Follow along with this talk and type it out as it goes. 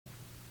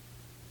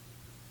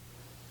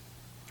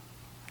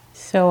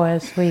So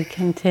as we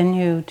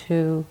continue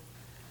to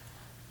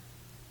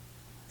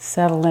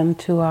settle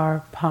into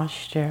our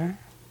posture,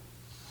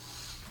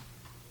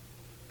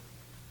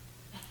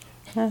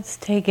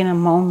 just taking a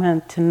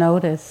moment to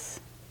notice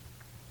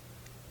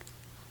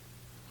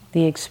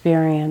the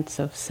experience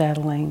of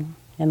settling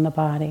in the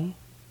body.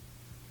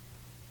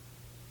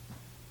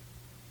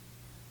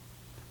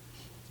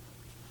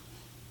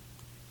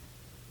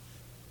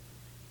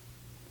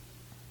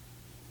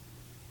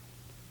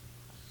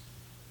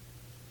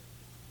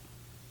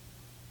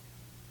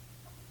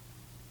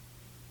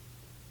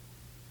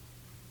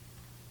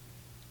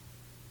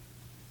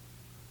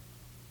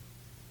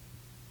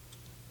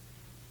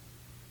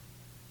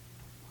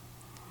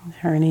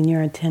 Turning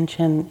your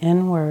attention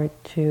inward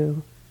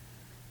to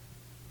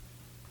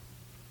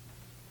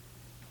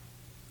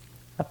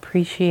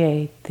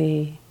appreciate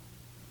the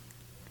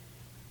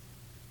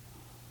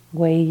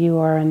way you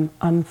are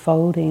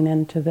unfolding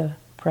into the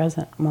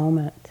present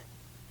moment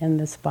in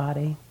this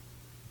body.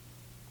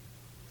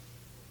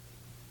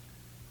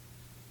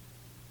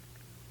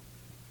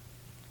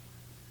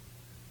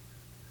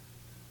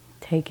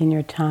 Taking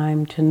your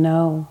time to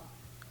know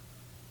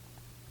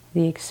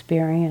the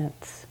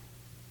experience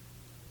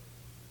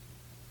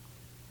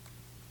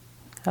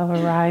of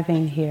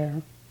arriving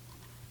here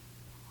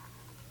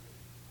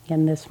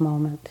in this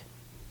moment.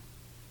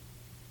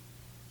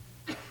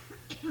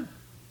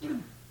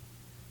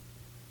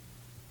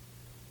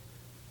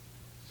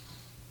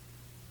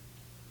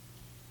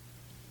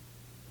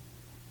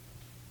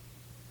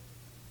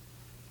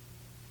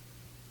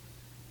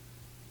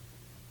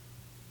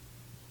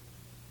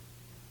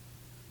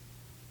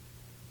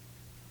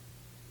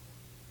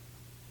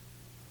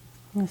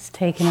 Just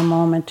taking a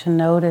moment to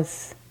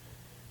notice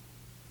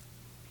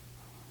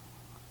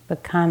the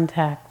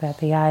contact that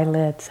the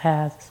eyelids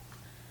has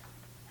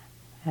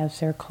as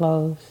they're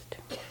closed.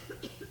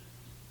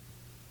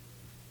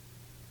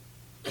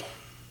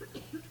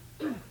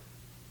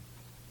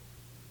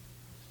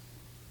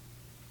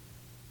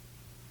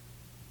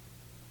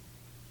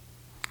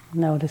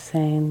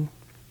 Noticing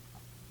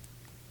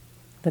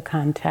the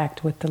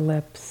contact with the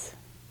lips.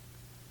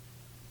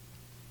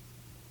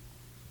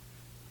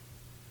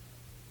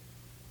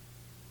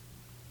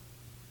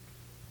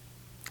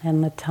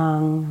 And the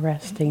tongue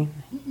resting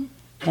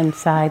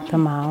inside the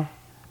mouth.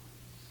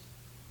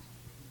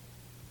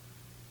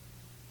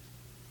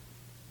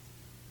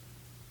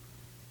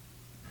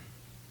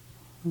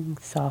 And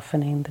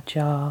softening the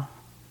jaw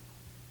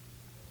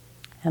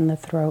and the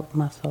throat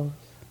muscles.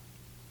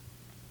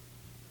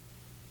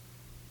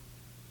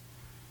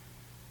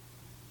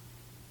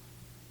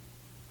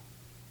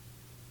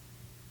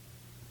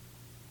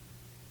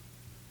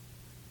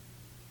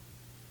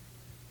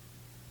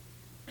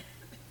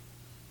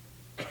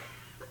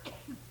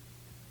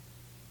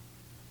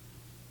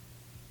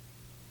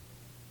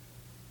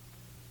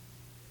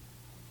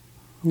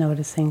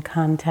 Noticing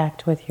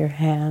contact with your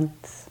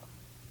hands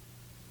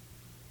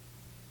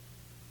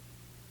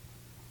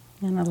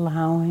and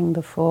allowing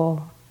the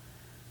full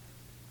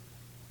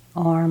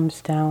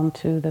arms down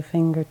to the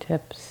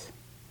fingertips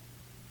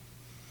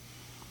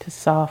to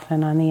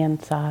soften on the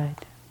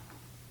inside.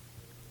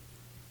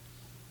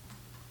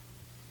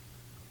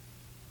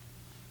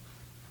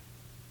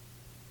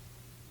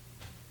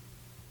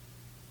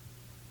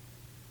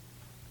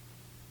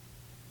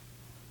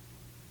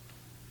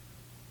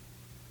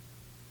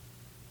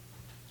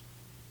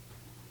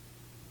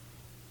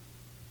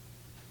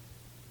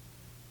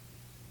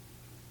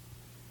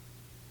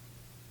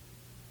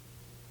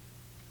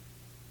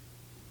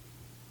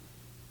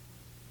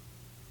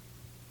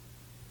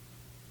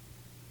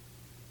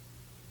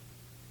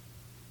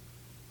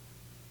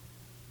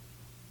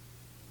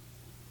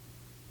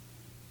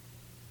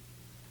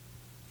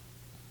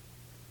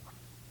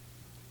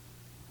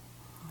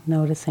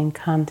 Noticing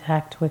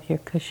contact with your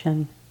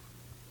cushion.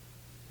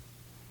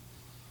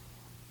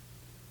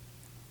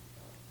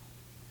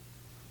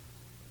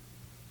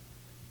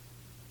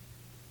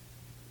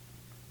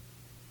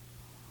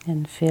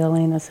 And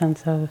feeling a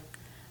sense of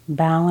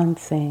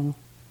balancing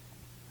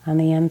on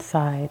the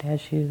inside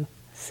as you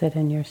sit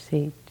in your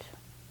seat.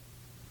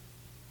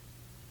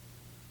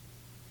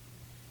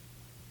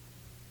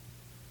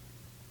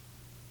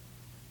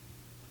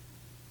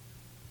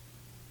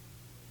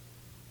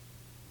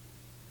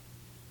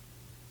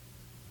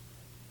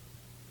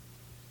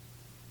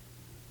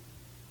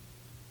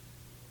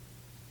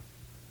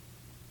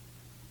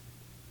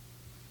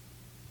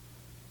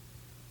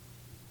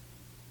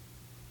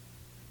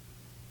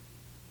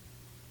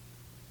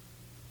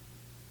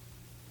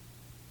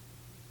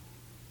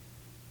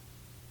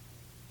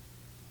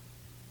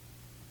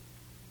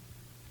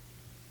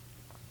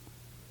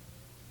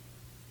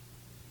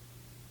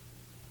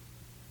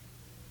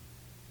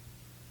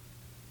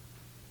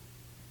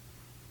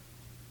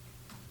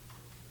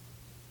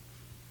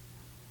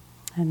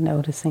 And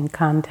noticing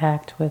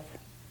contact with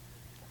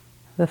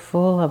the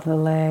full of the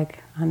leg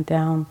on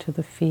down to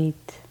the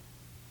feet.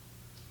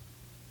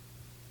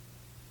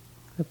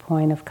 The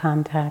point of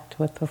contact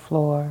with the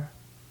floor.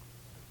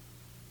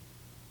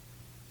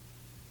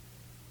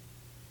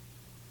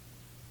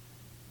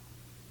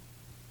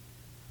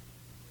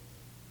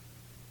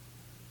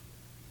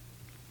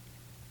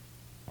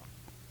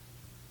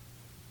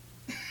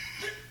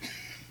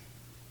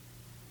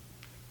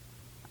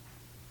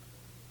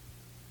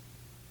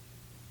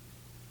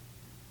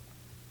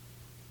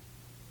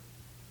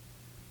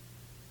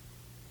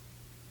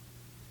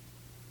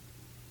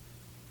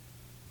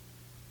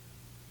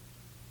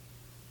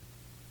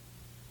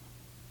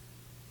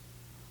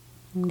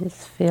 And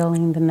just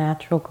feeling the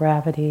natural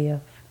gravity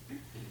of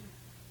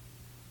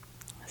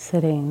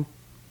sitting.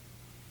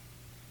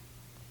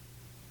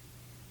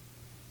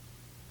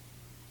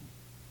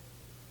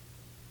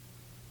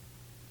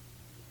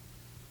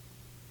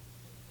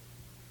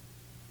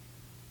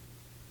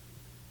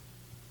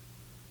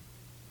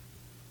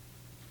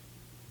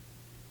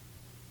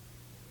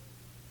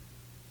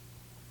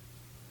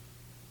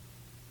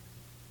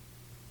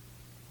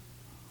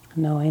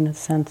 Knowing a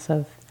sense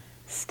of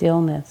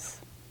stillness.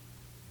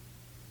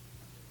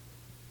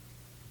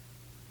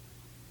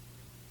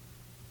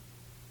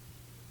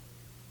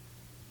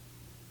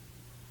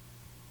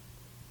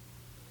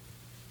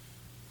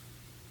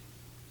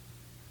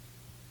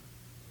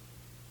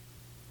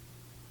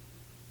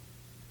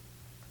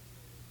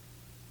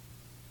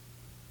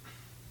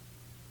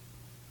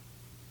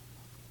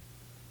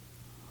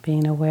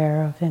 Being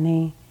aware of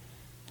any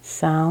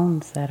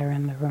sounds that are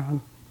in the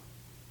room.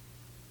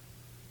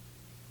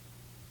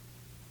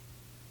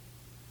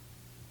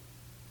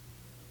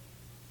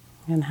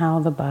 And how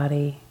the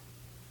body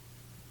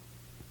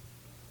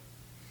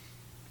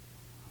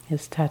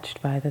is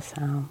touched by the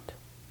sound.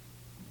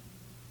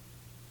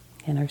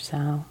 Inner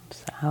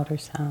sounds, outer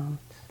sounds.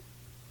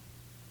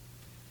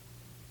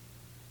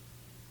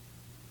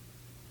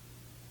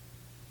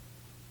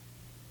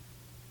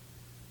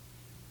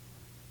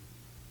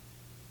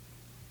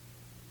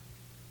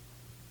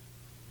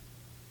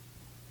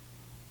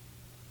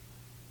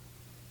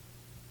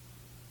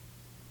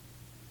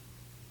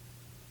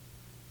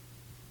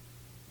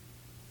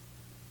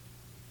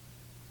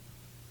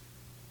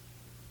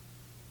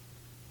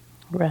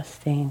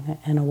 Resting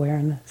in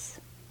awareness.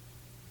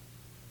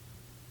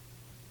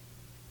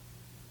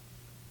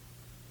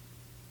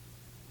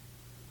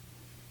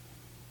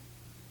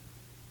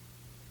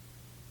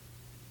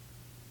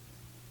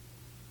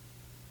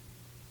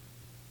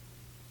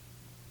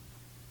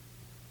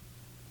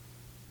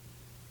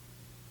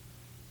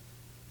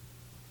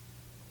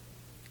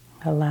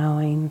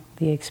 Allowing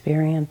the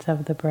experience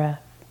of the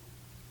breath.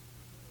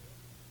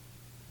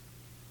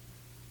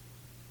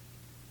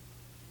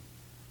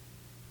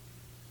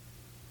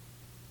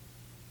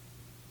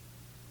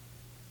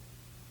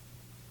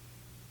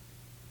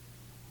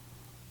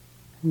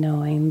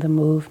 Knowing the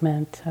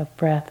movement of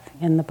breath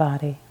in the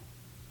body,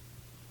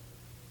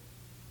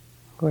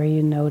 where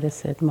you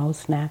notice it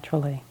most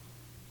naturally.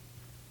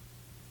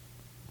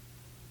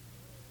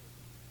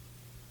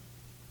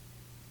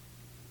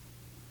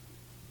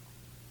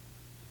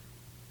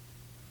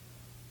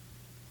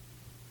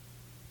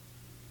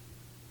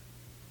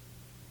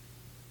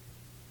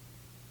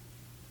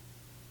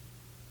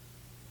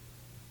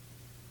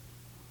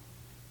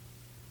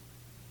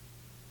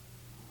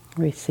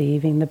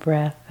 Receiving the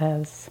breath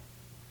as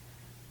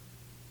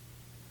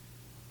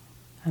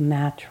a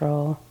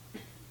natural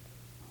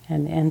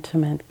and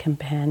intimate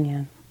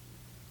companion.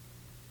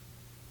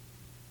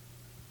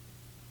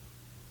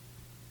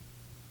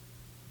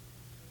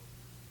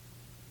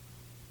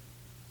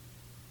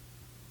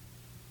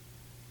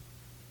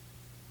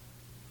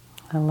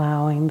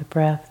 Allowing the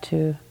breath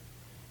to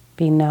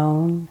be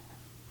known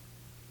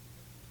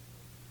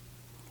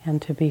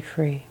and to be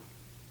free.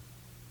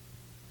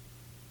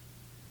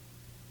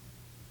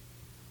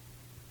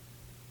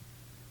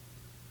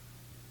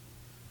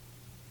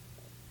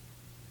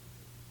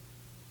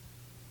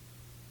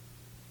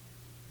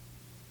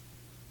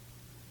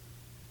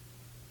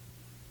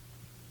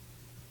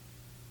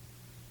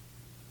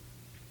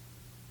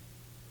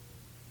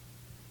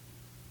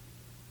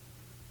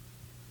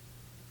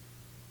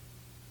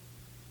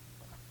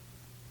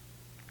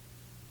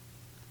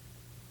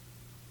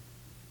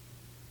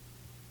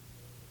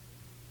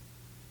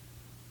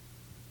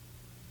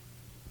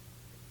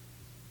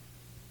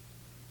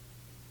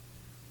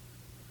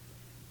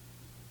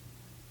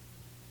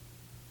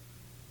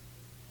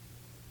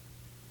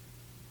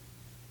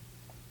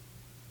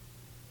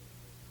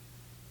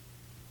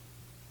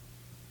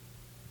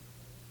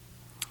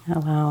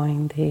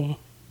 Allowing the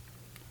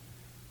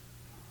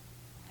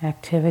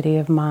activity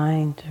of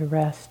mind to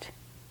rest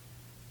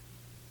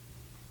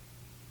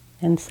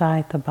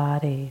inside the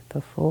body,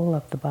 the full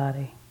of the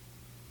body.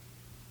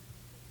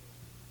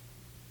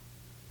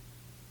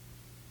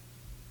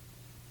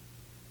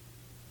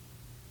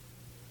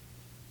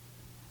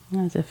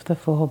 As if the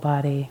full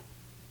body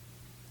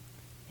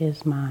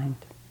is mind.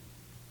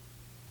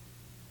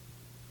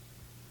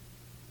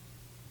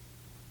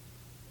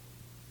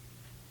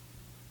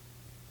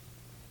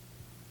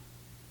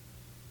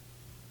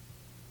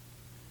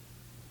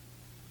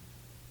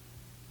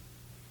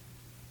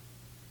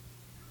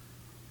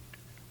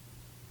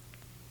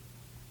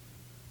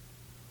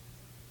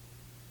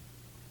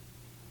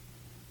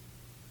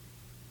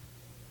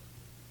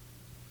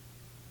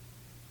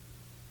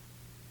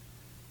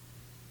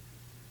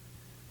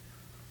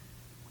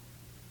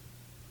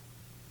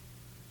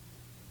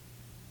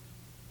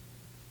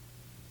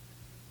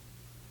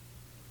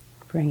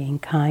 Bringing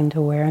kind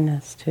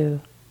awareness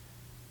to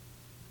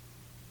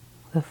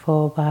the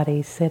full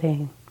body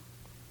sitting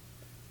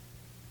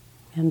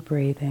and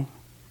breathing.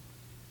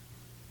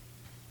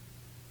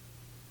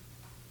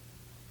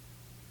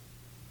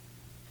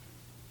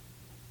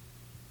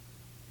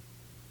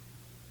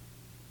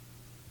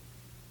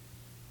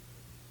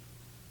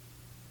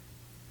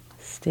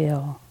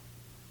 still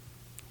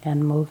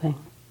and moving.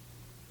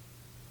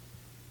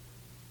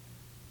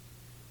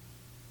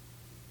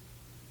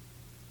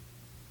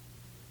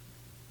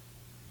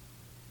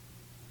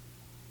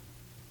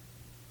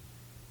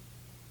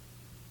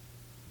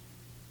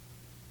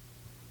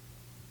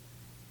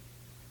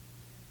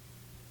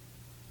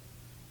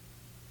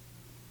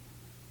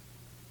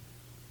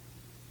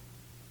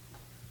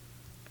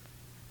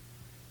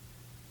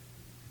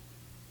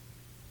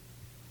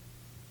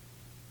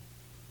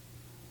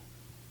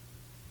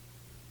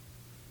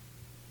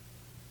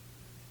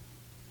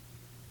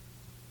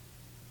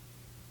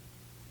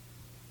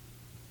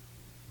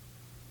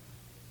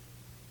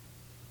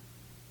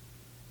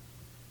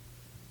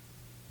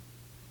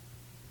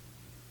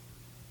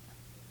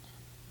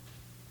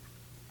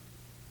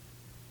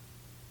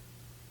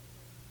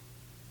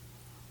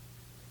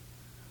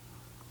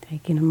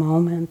 Taking a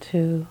moment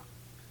to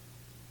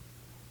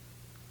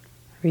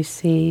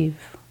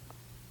receive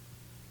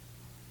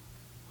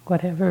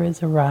whatever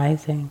is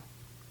arising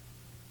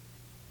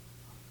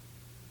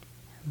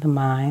in the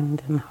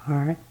mind and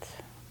heart.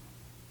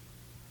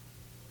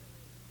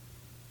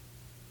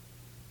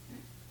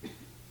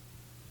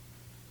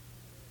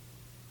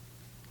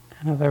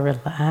 Kind of a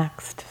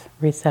relaxed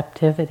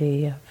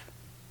receptivity of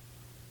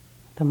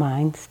the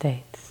mind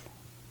states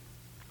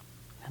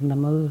and the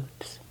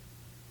moods.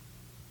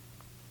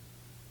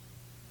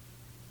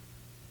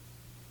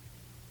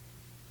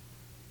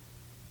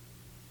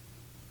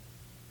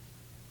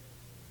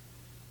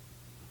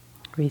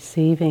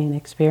 Receiving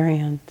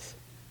experience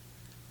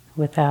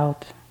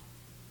without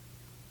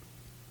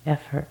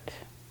effort.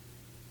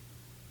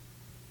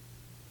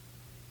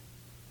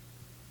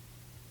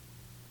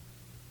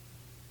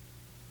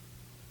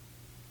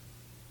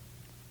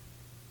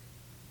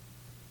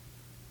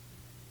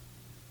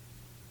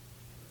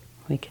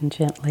 We can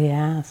gently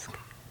ask,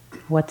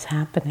 what's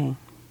happening?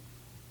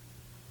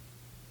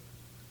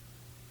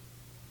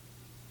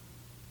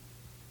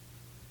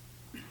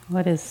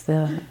 What is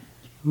the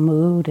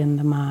mood in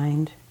the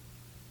mind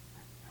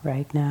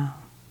right now?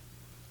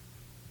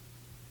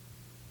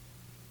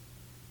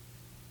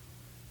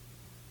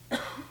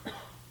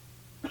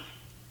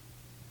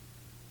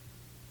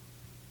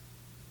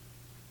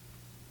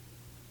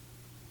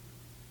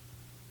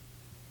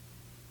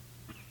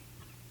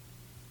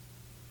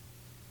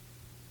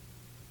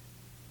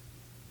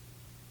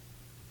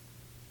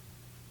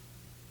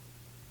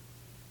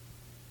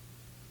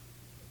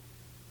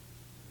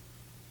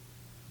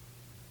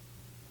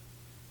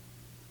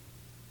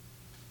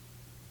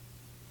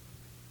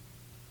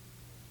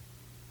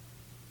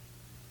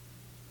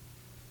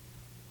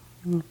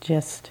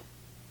 Just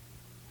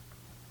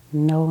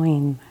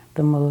knowing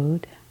the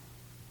mood,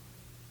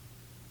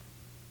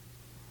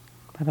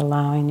 but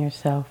allowing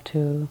yourself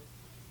to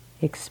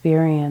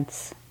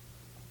experience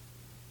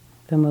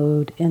the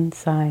mood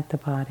inside the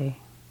body,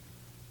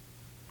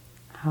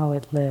 how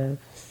it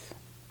lives.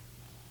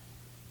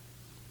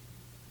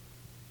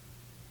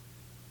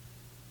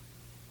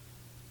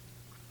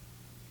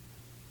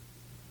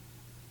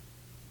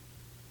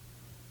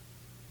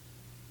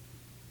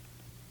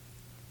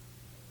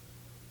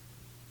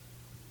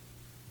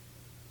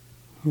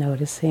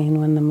 Noticing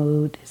when the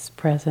mood is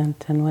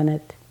present and when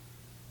it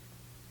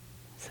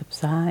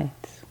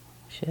subsides,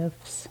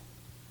 shifts.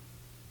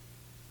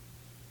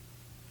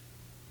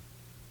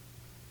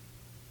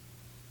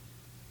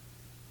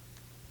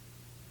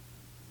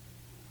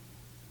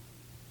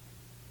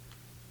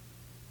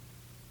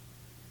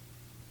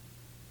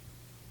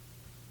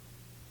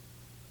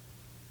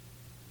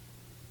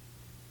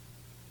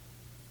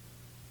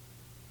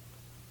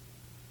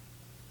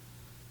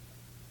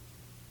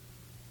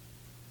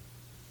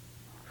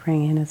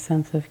 Bringing a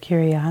sense of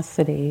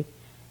curiosity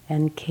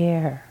and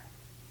care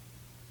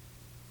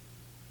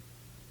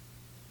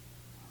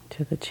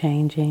to the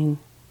changing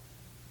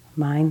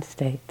mind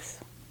states.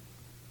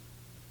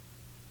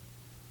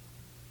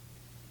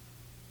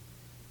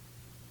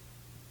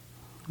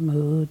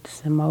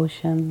 Moods,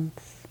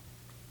 emotions.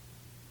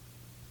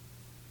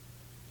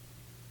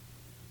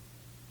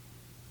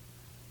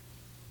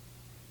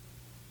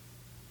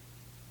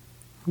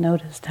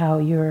 Notice how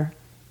you're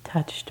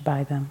touched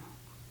by them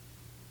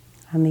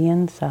on the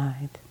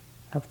inside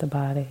of the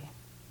body.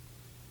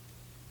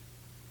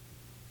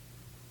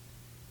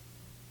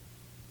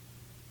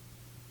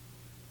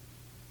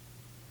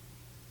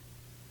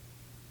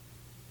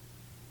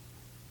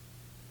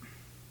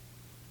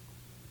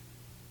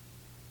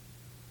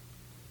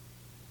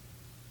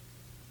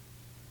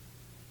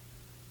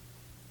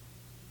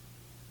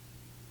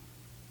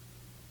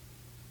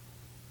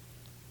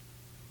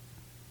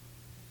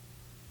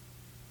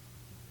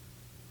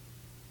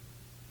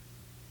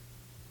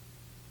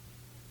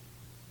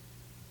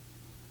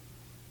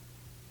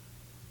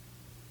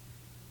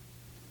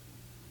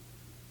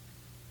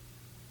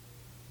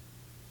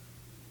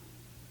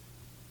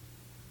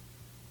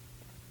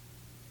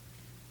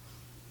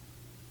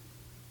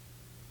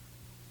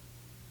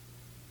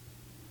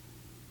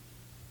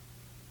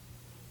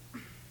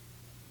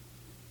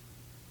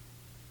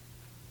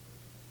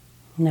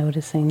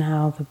 Noticing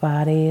how the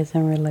body is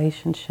in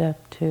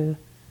relationship to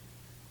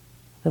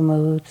the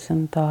moods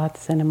and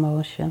thoughts and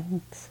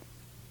emotions.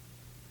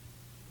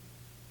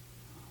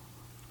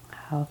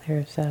 How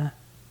there's a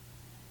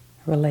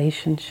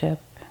relationship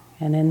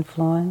and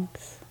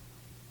influence.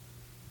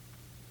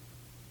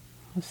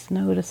 Just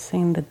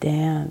noticing the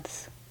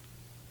dance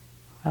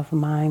of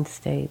mind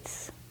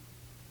states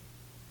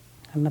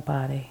in the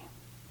body.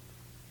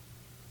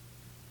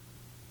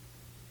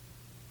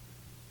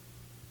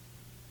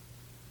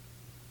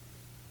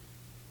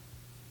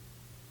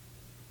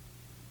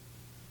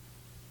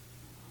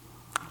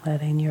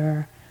 Letting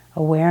your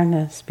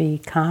awareness be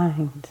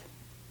kind,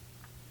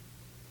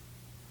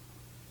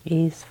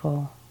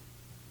 easeful.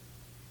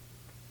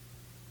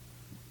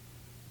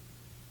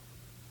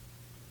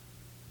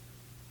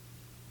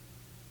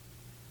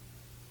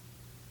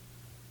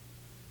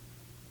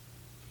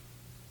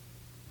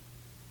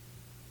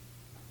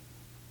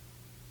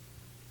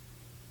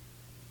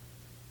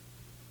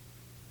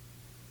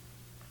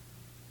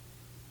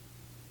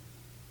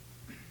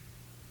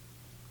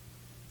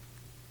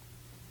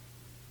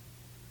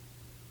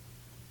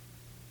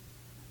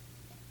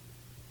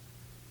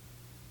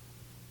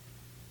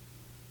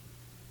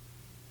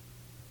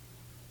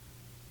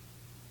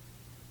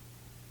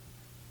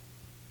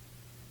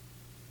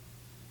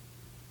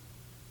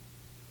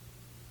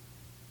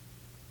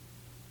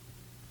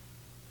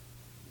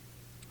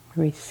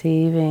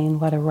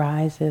 Receiving what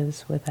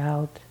arises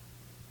without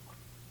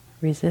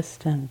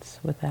resistance,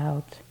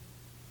 without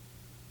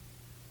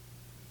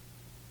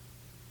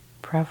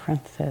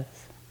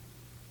preferences,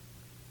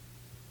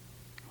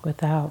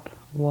 without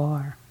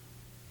war.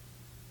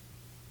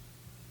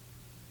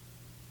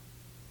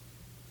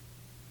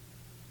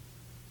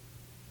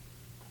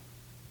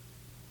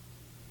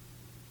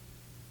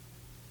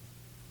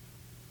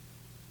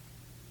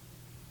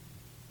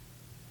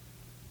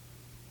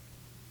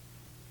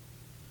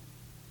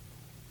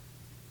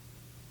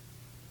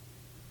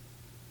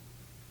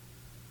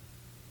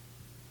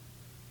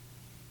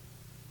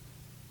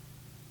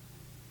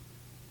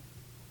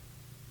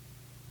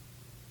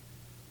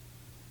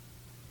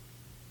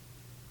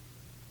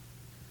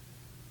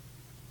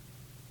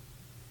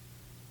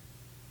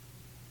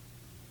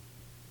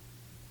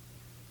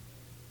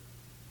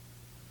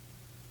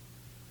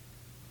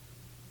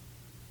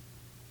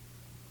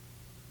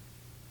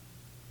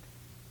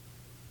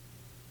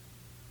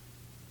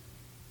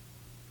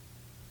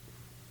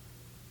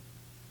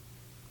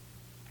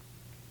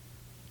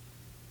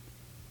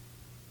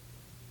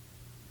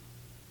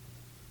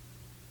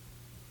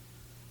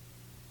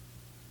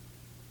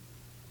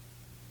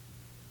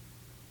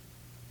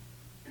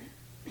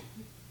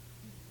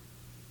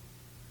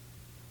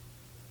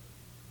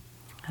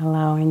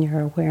 Allowing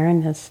your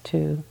awareness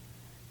to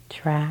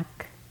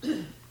track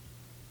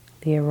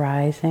the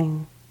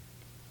arising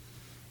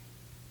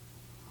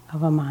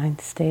of a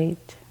mind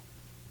state,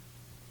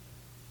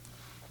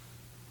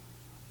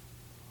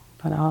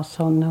 but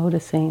also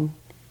noticing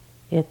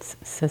its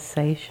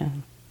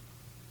cessation,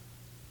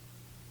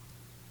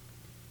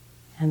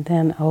 and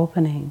then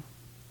opening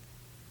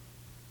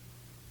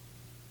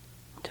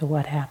to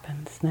what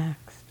happens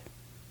next.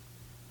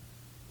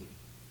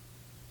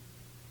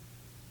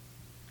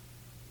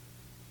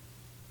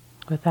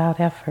 Without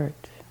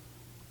effort,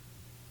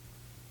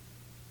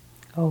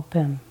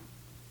 open,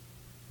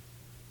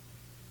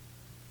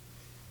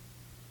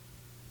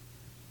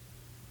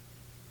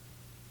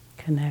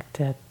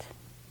 connected,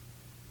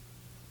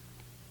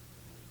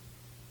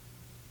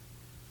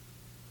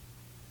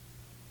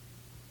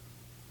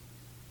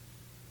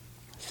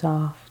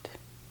 soft,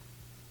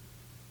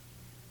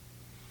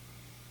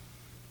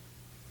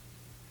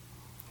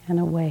 and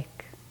awake.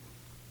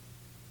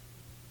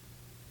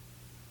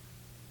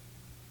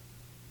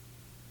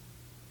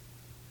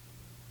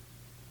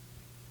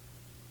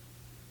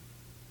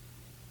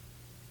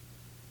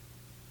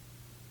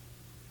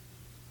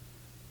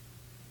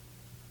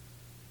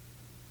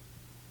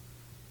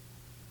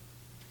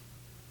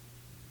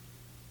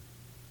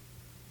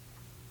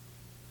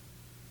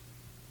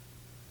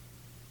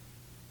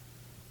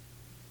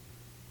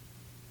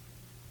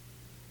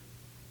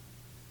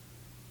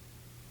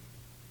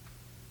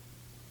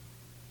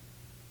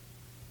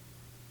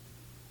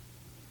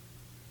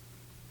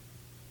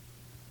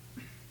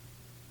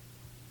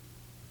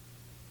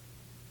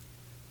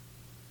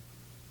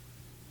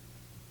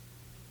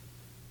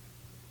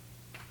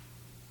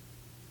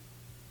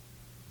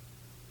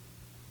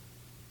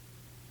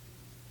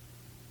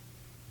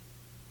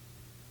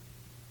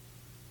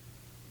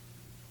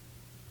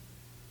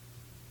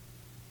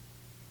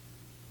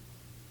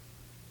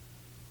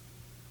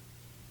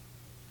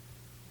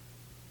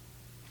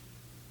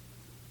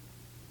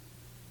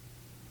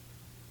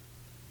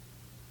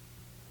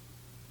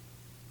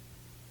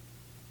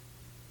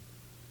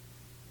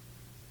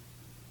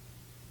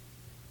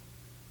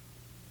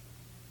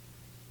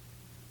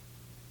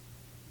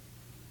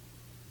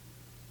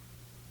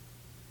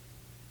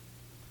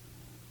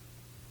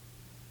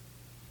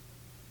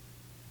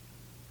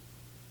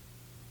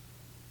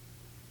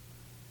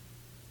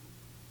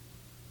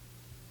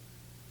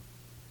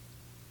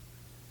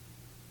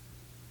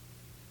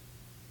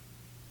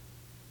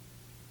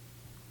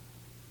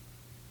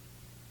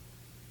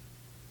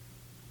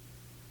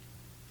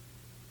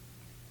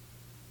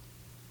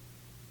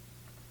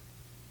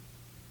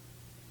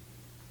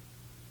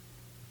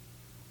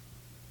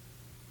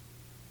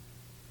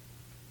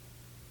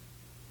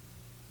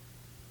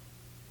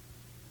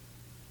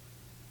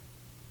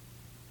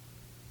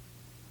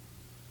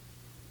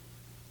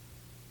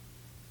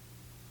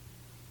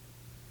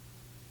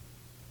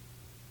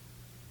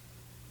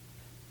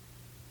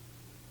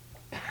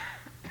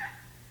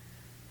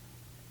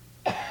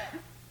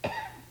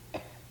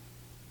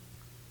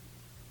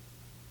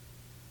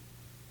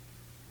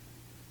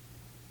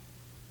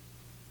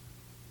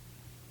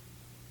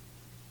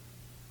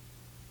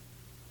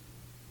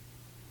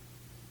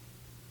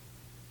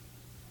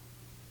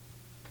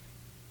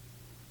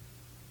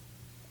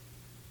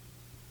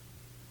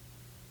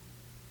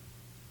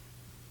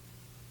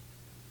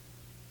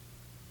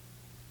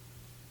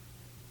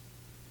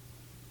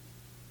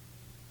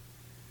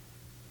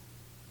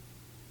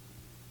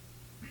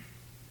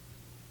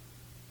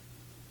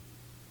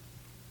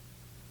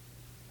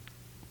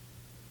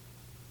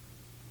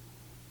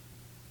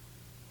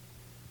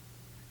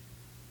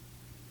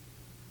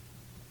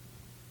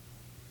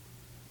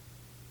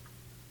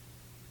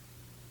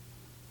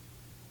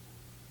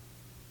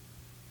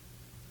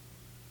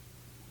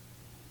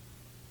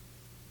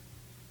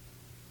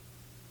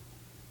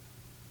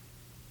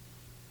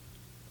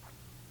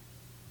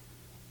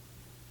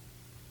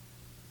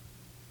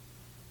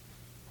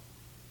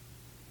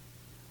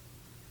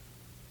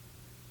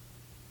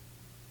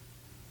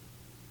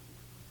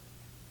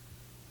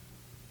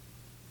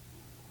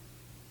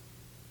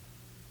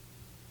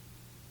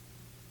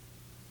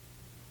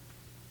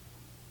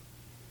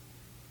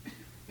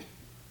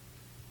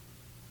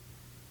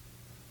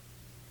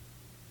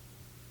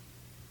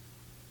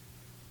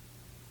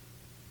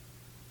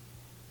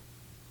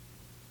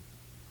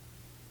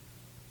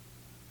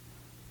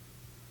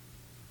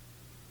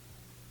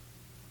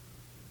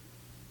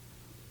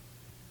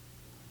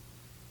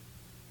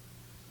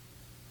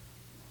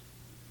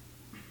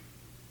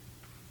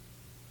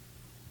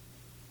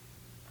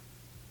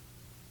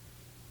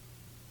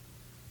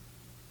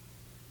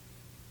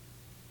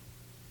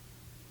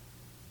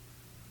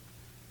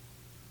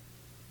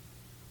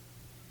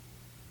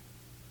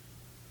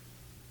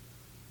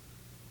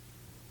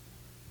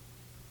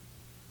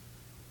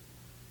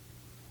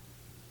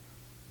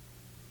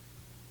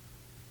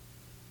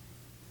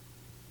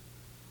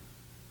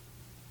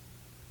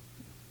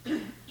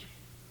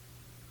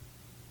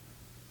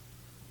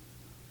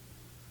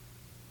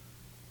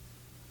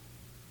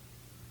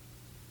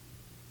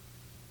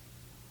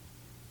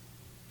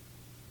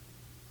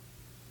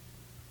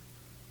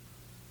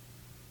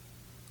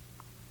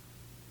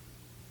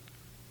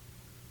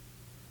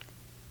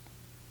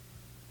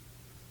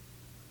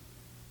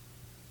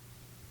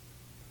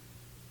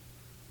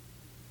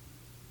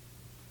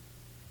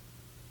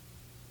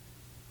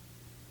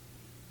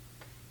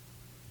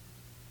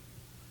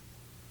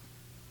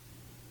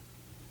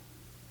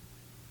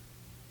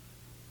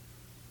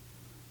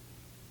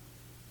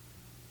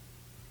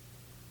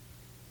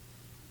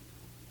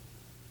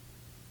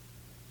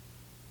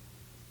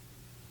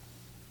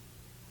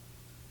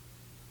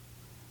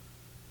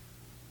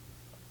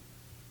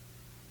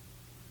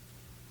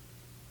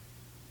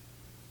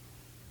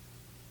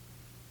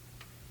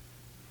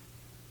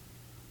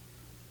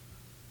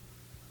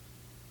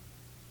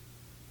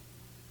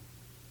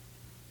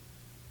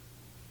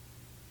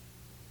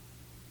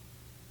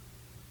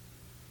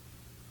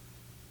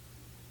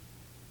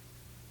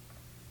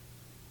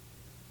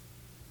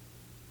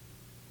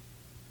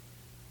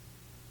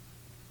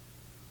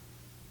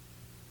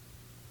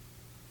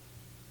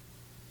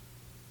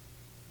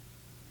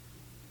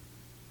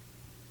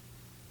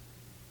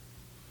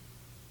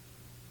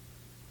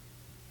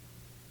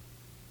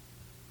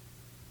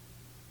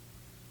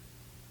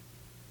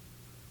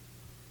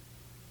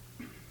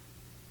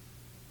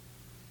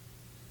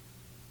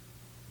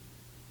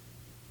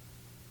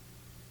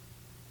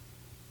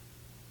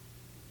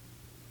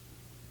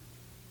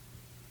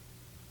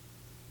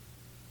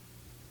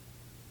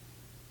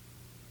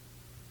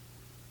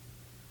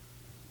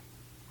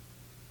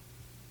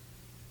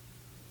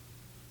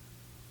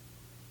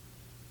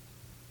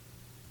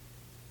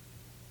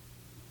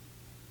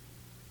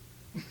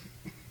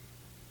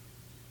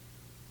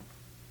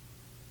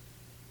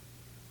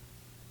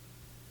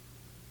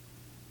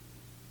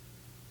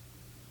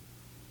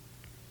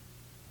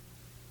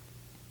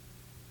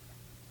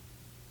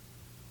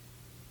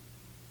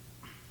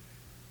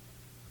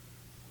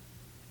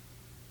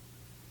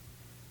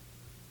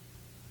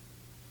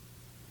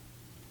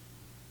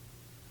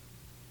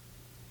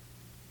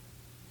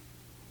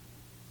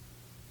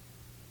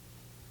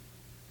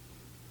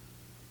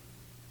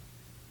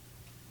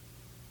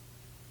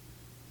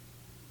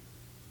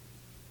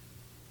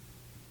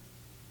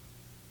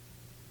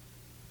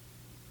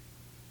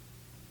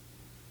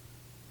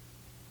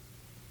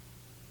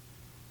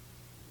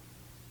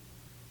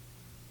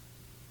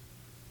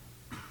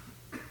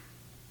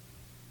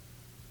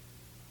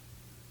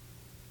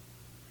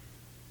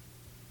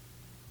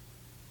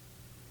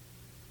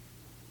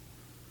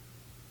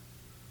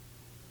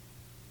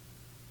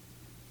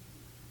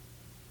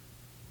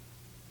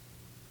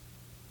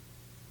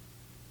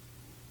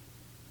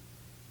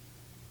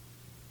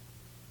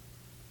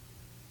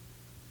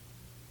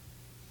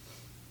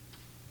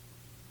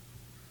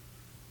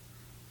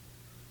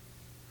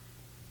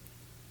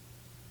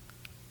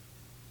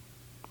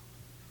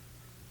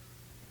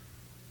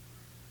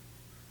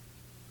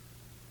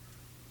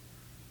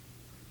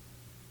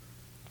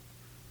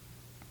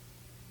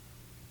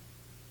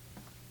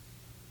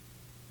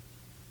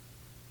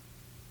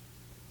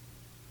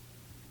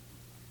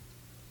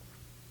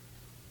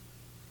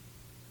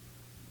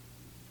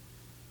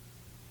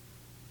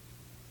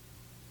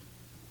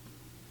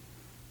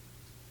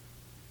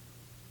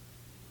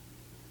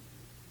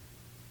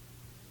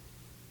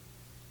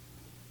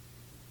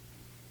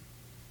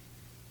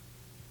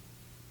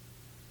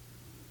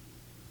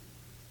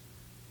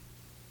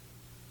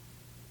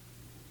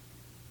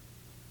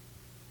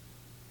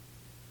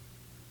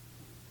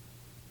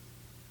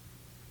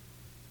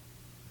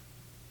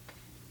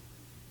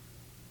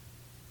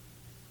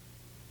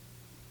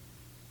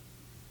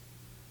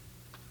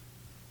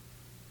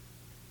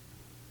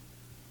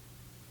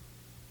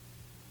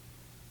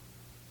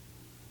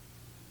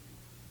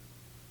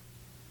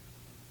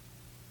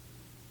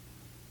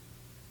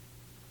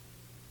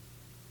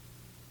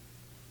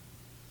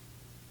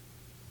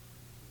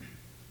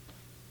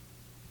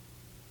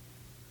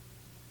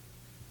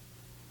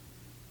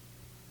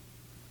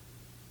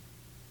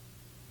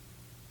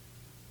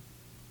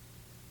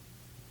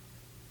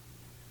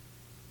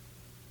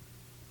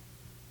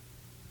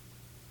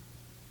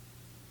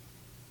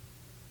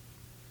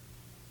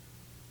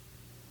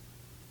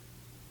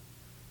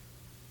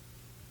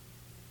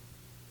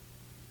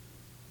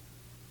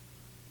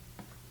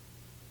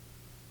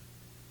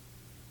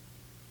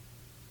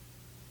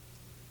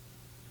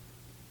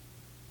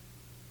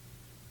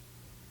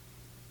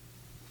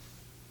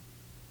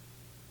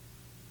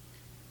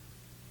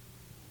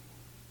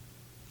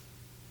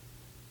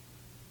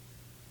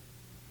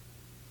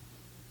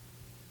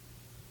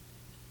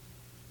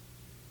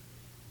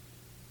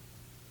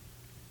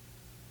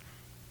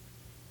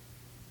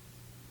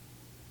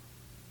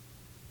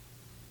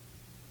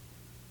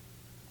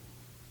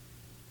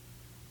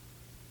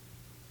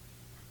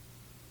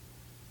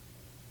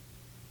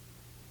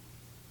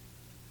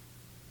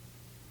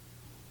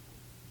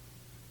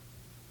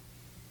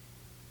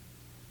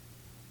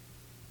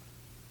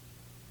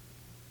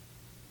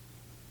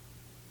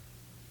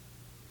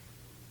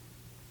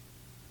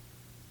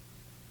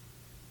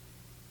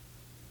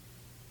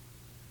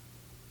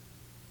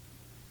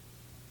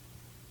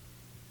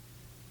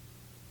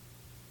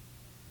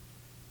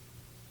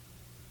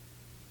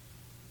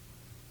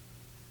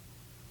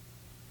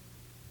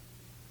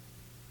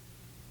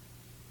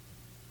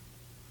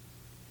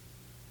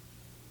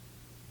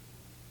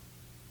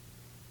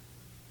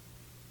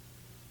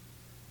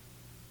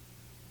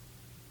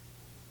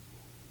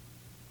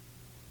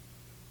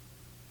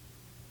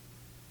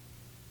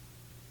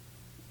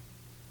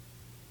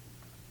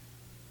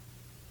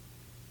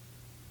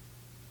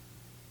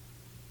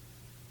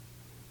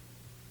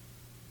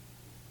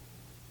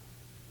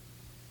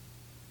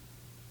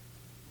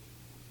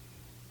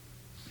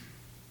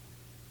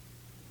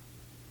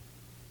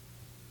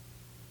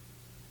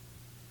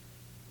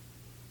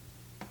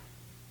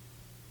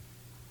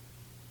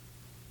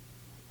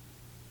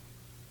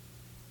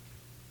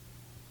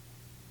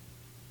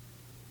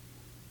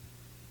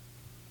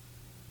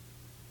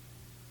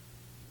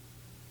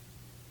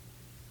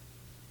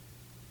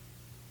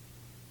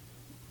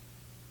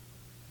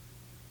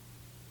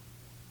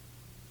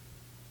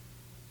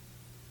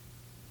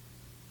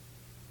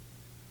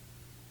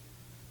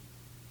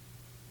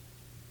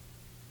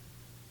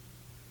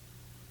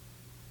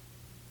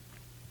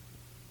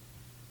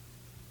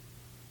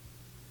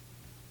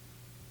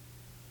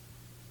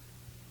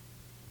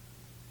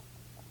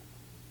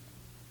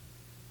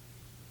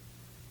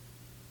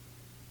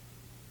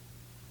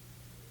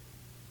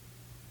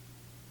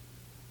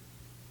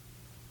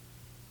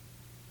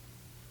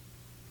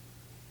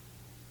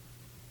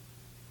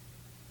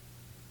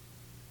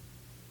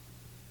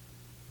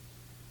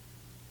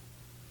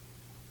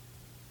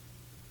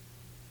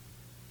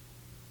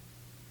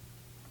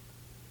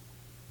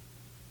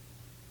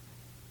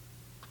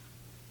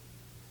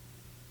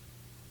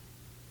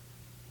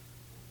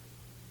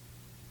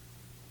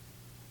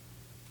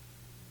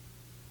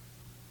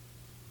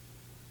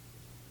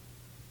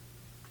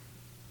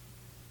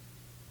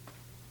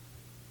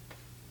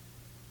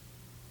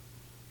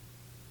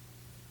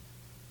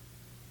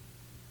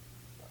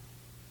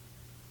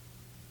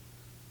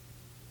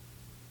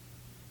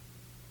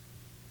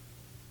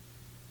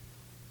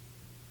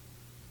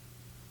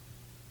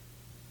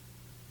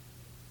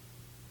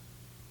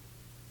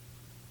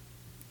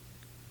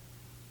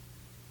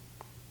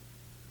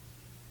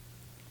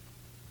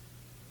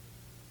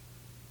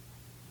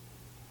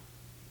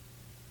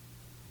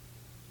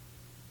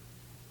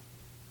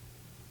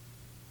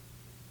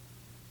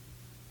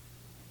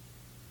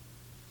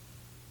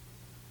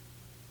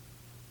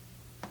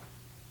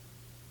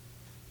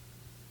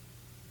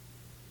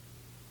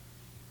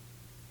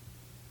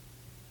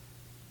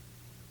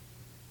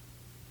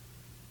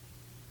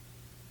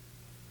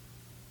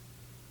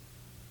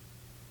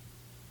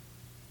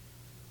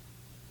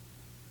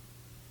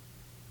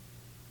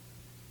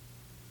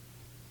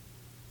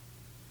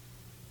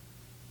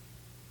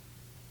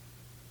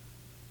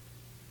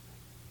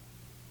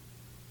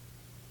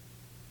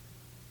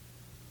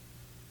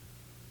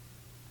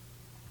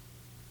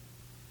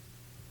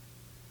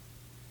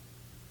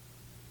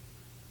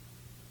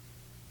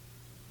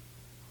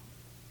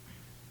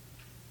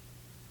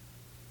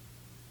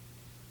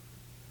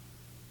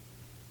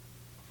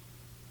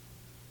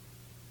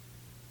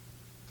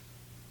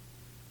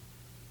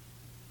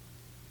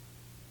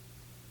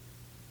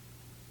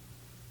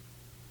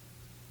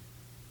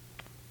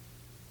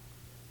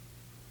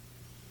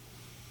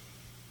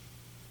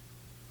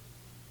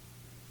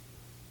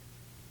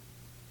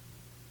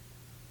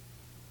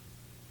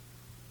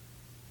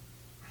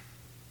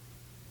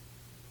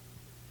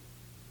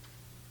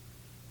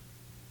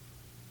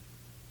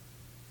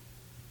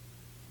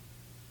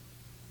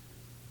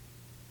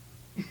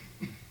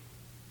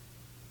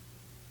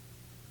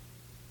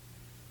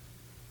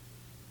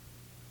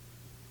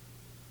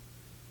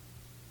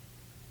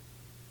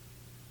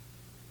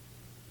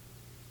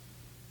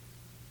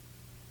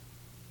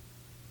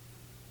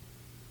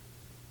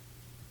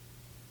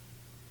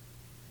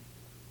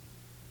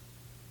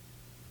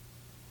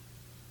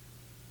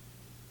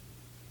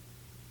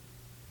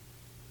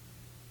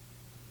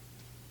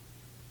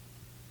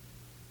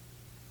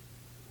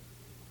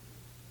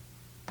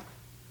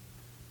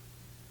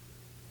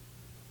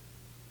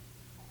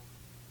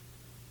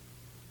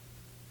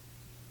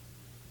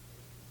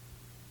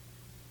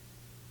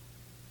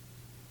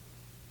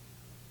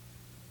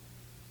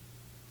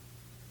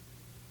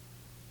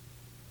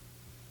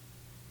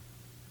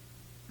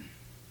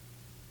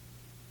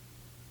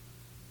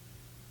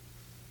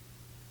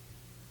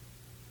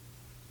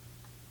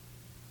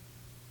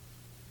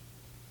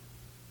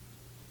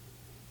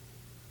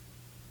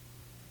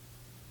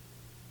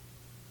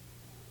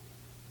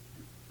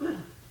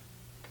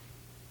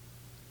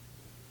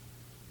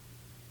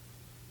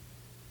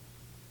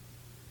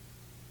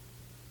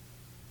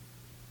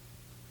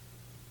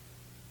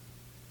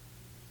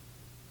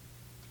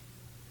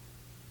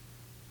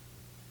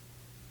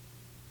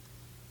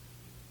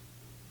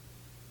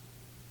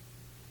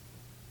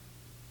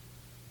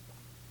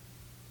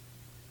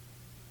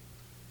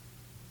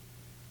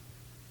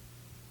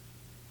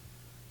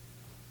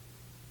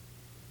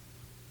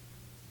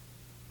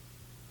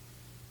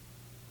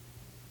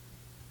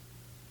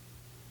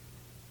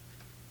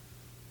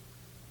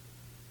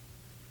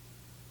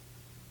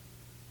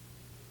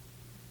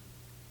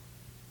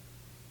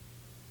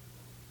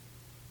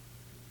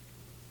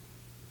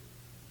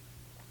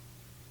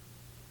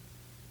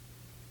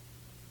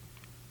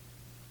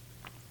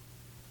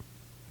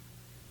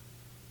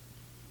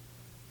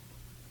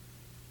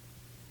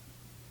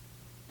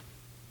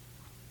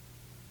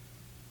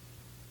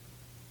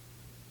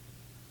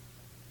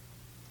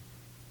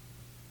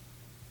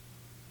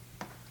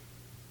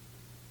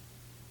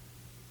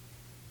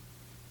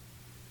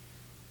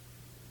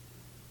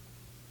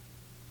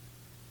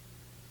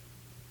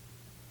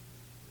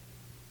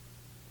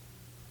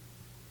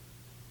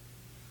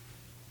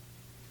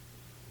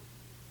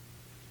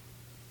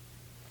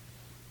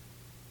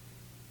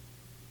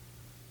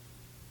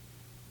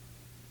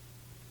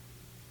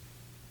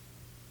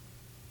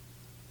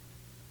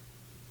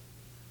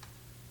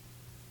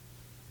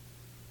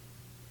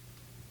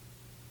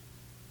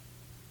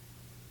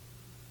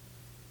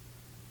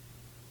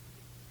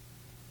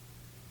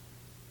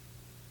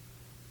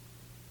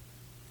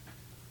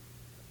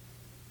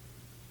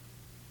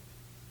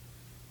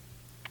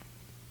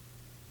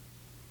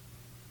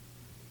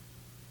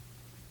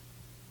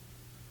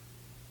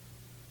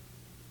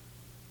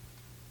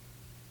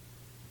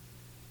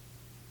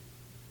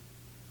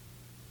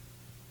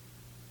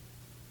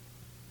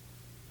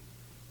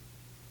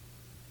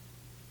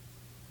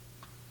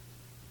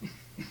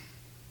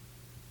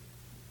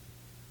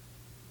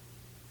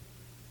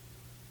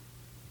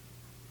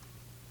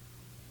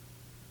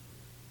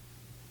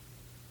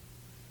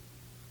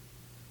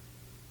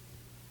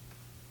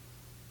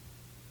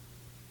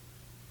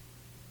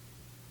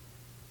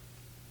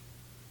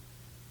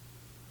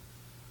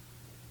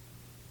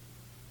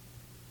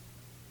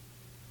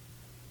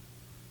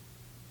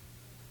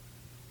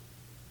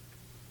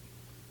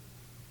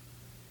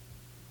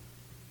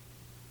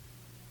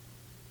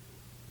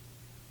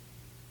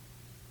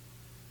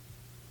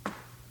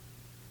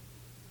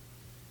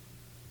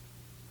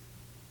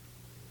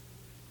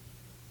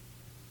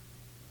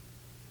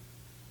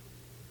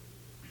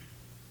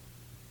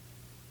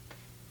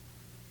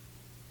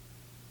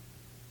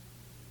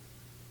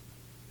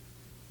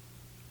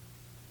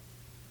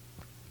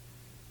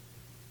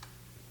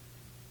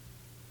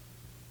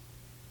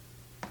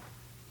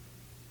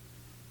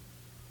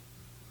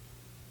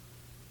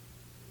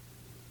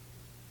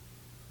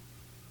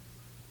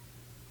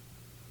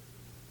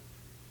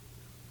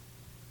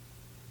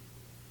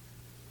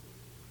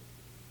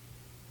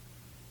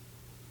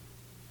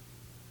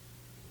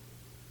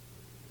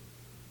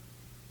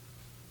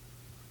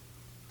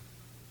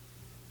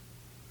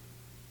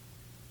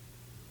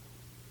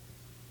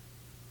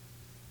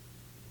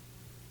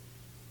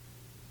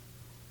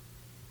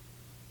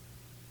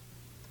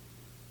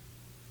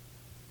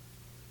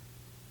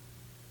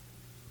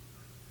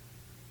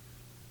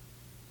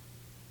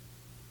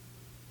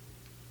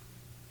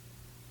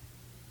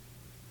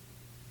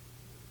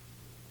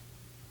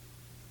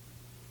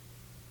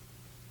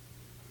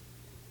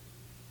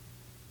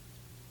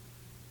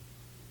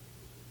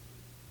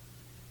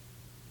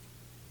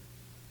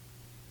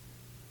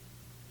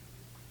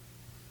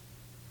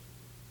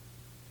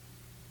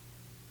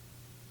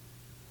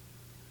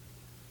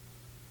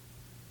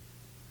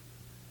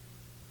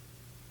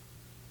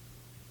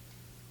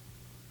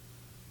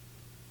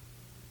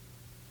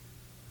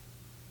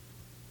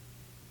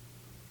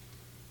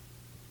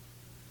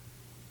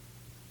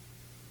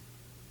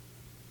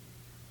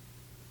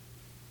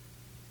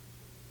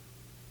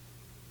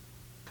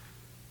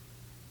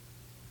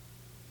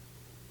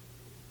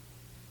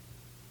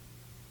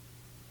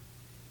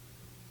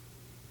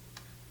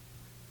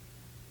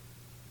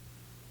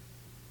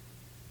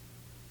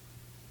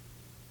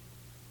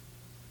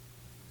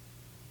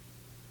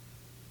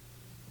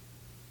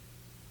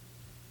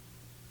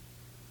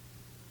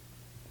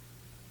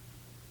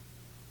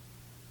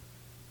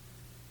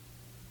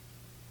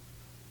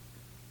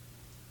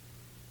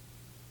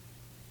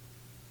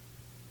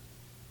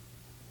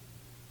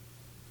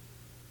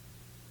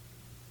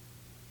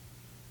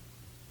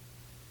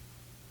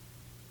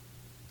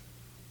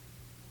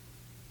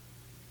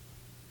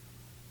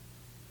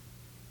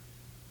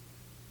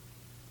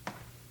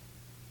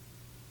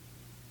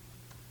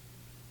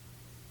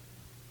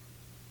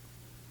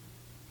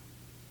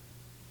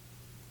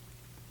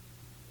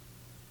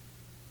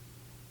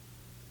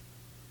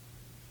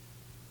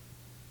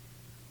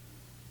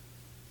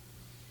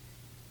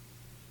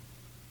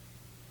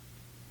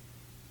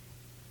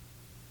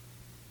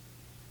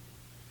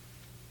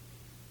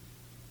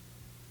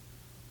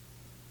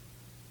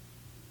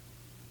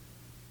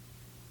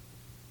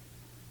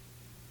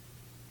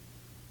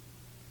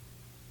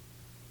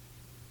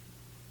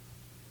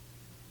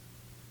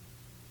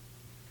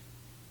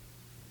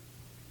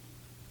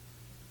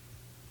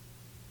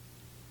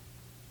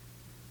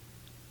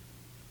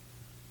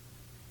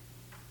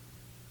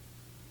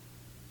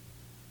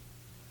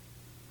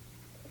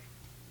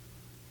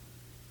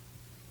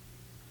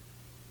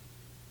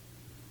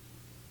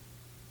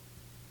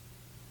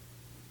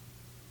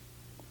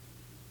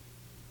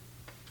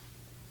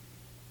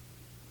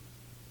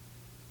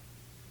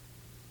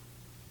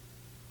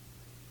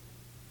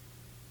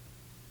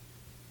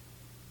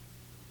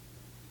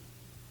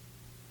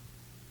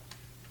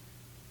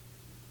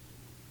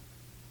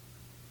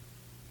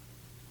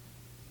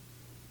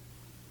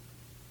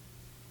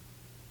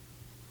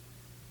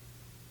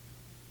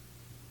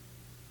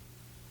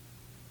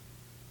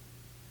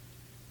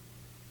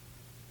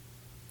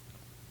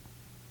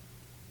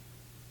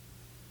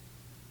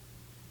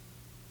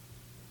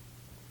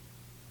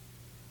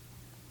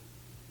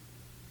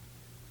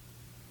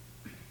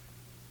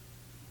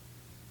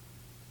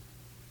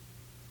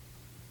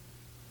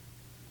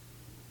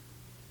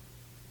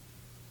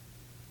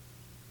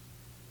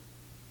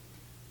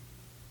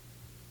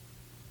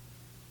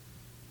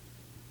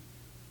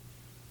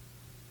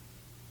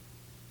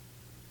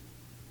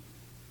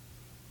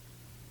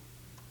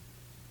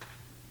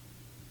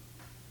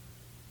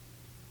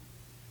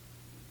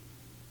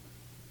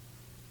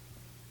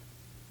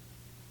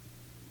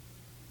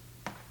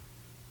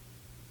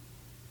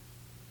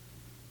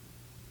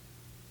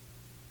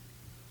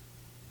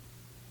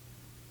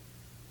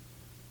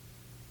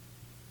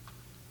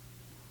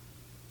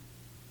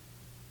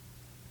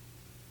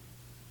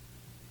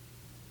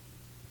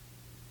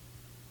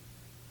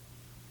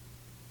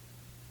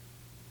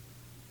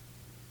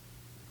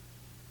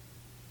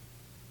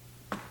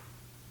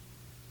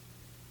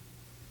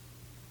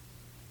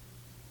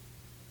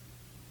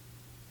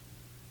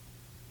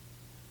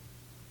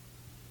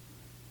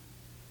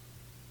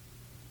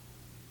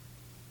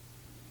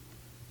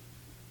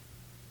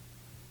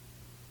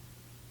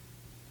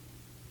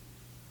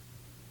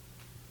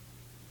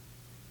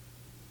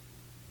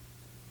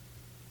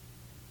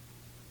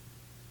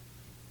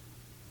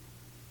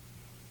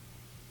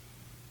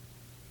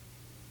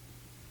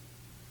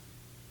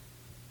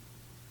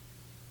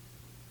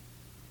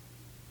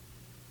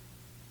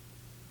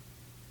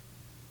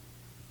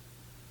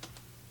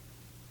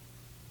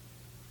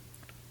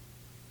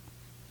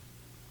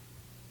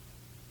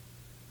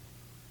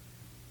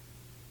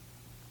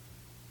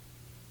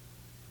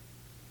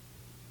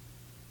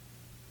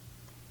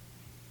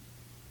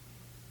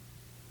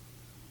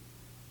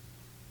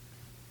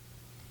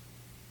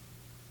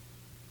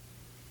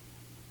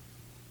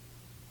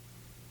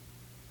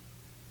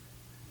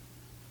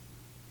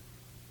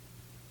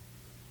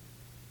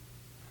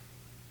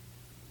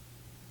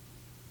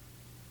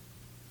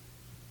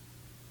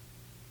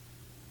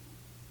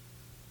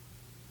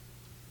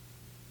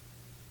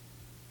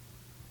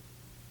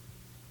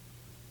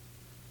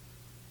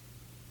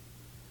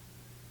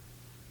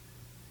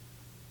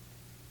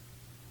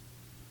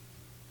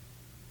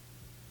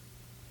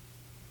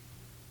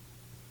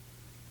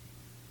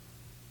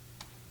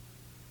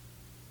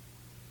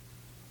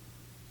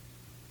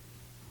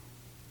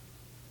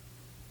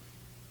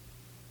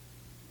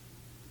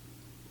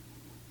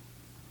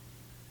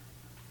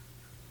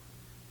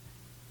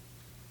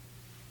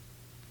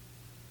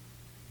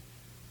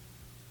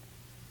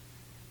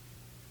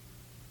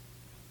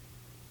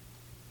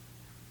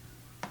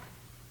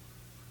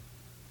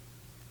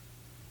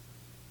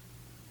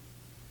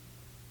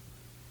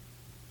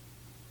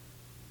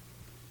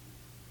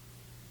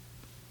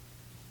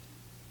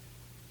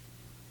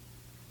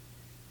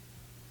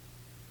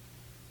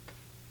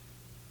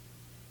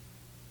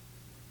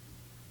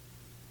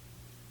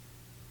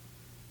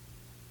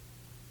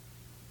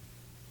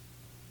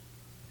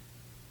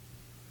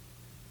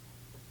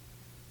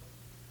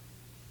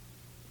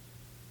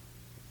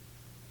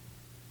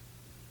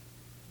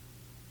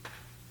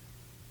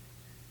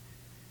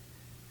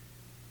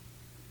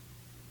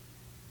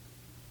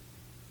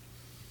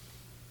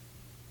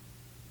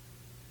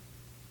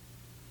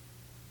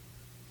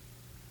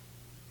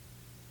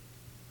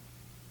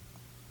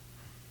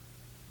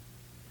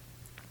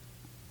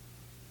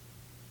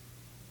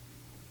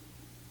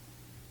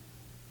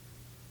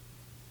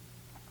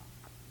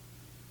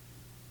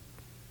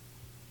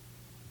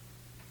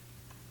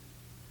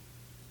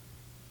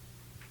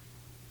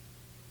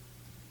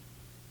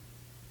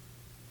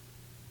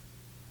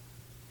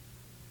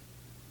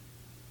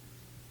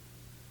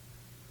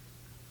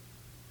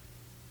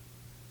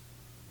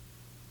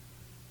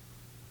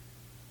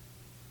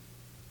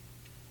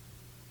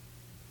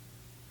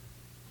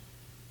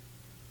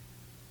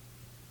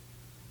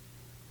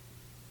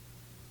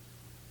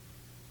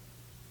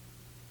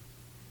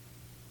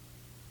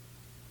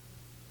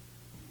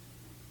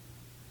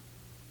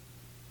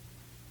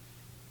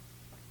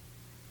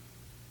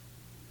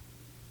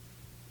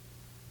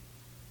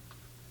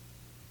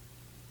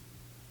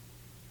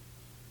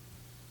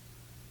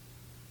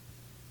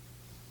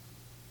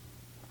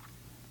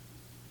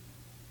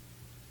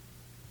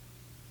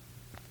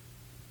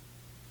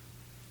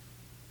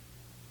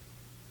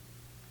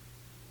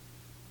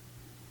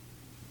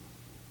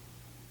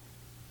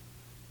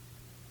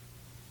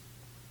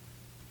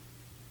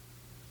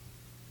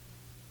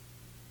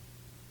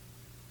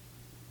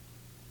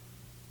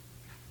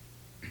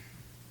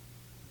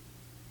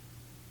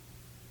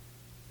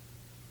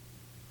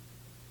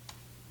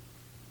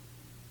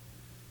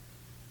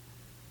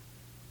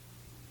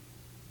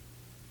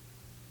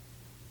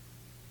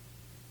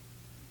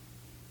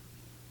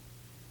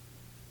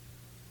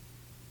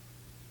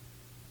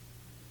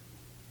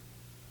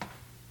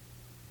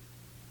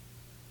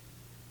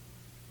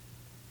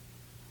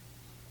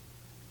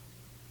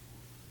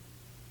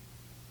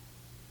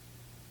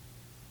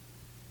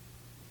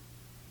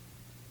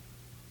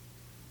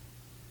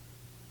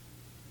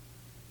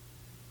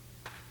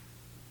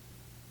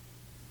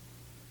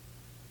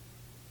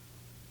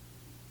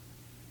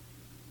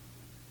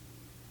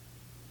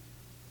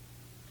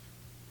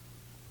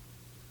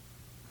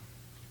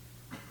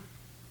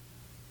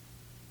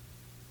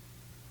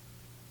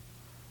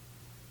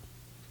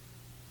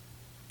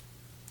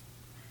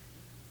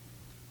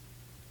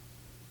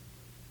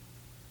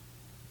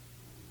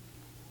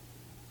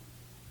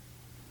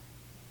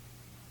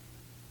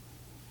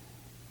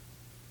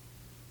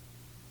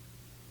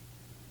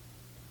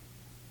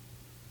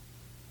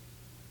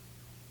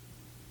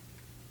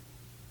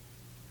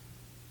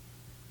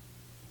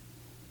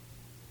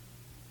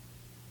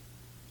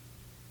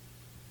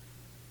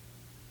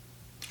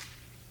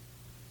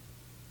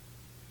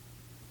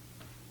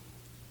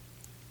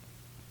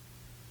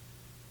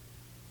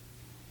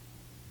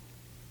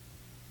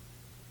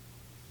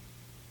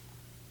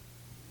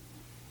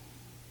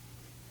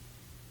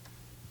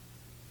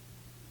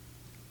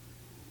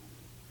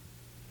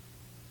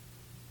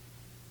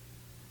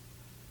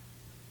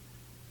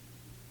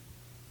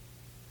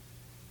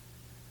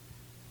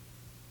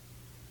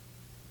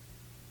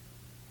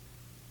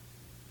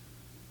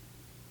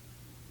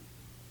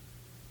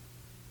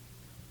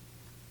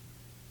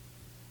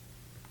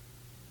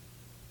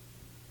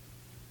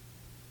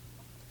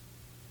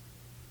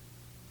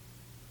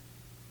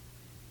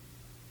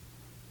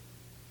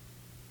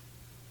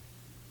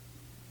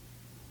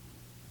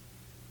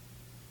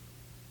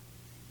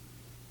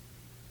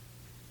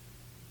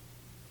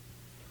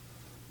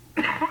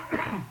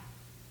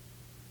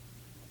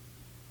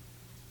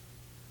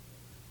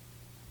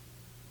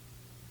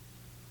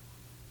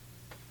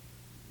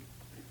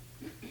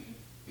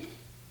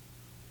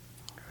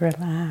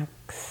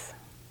 relax.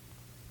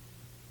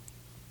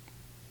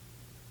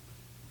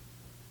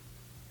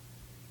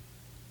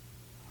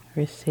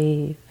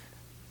 Receive.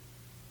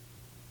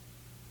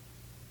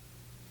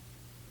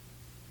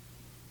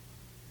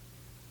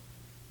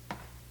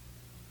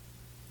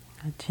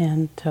 A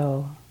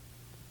gentle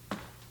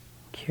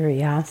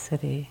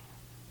curiosity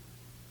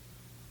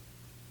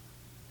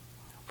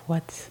of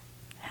what's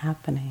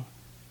happening,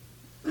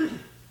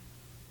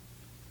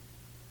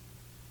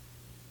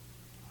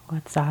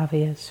 what's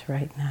obvious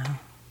right now.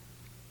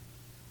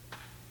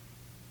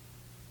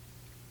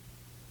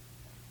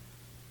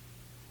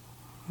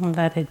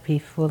 Let it be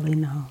fully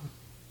known.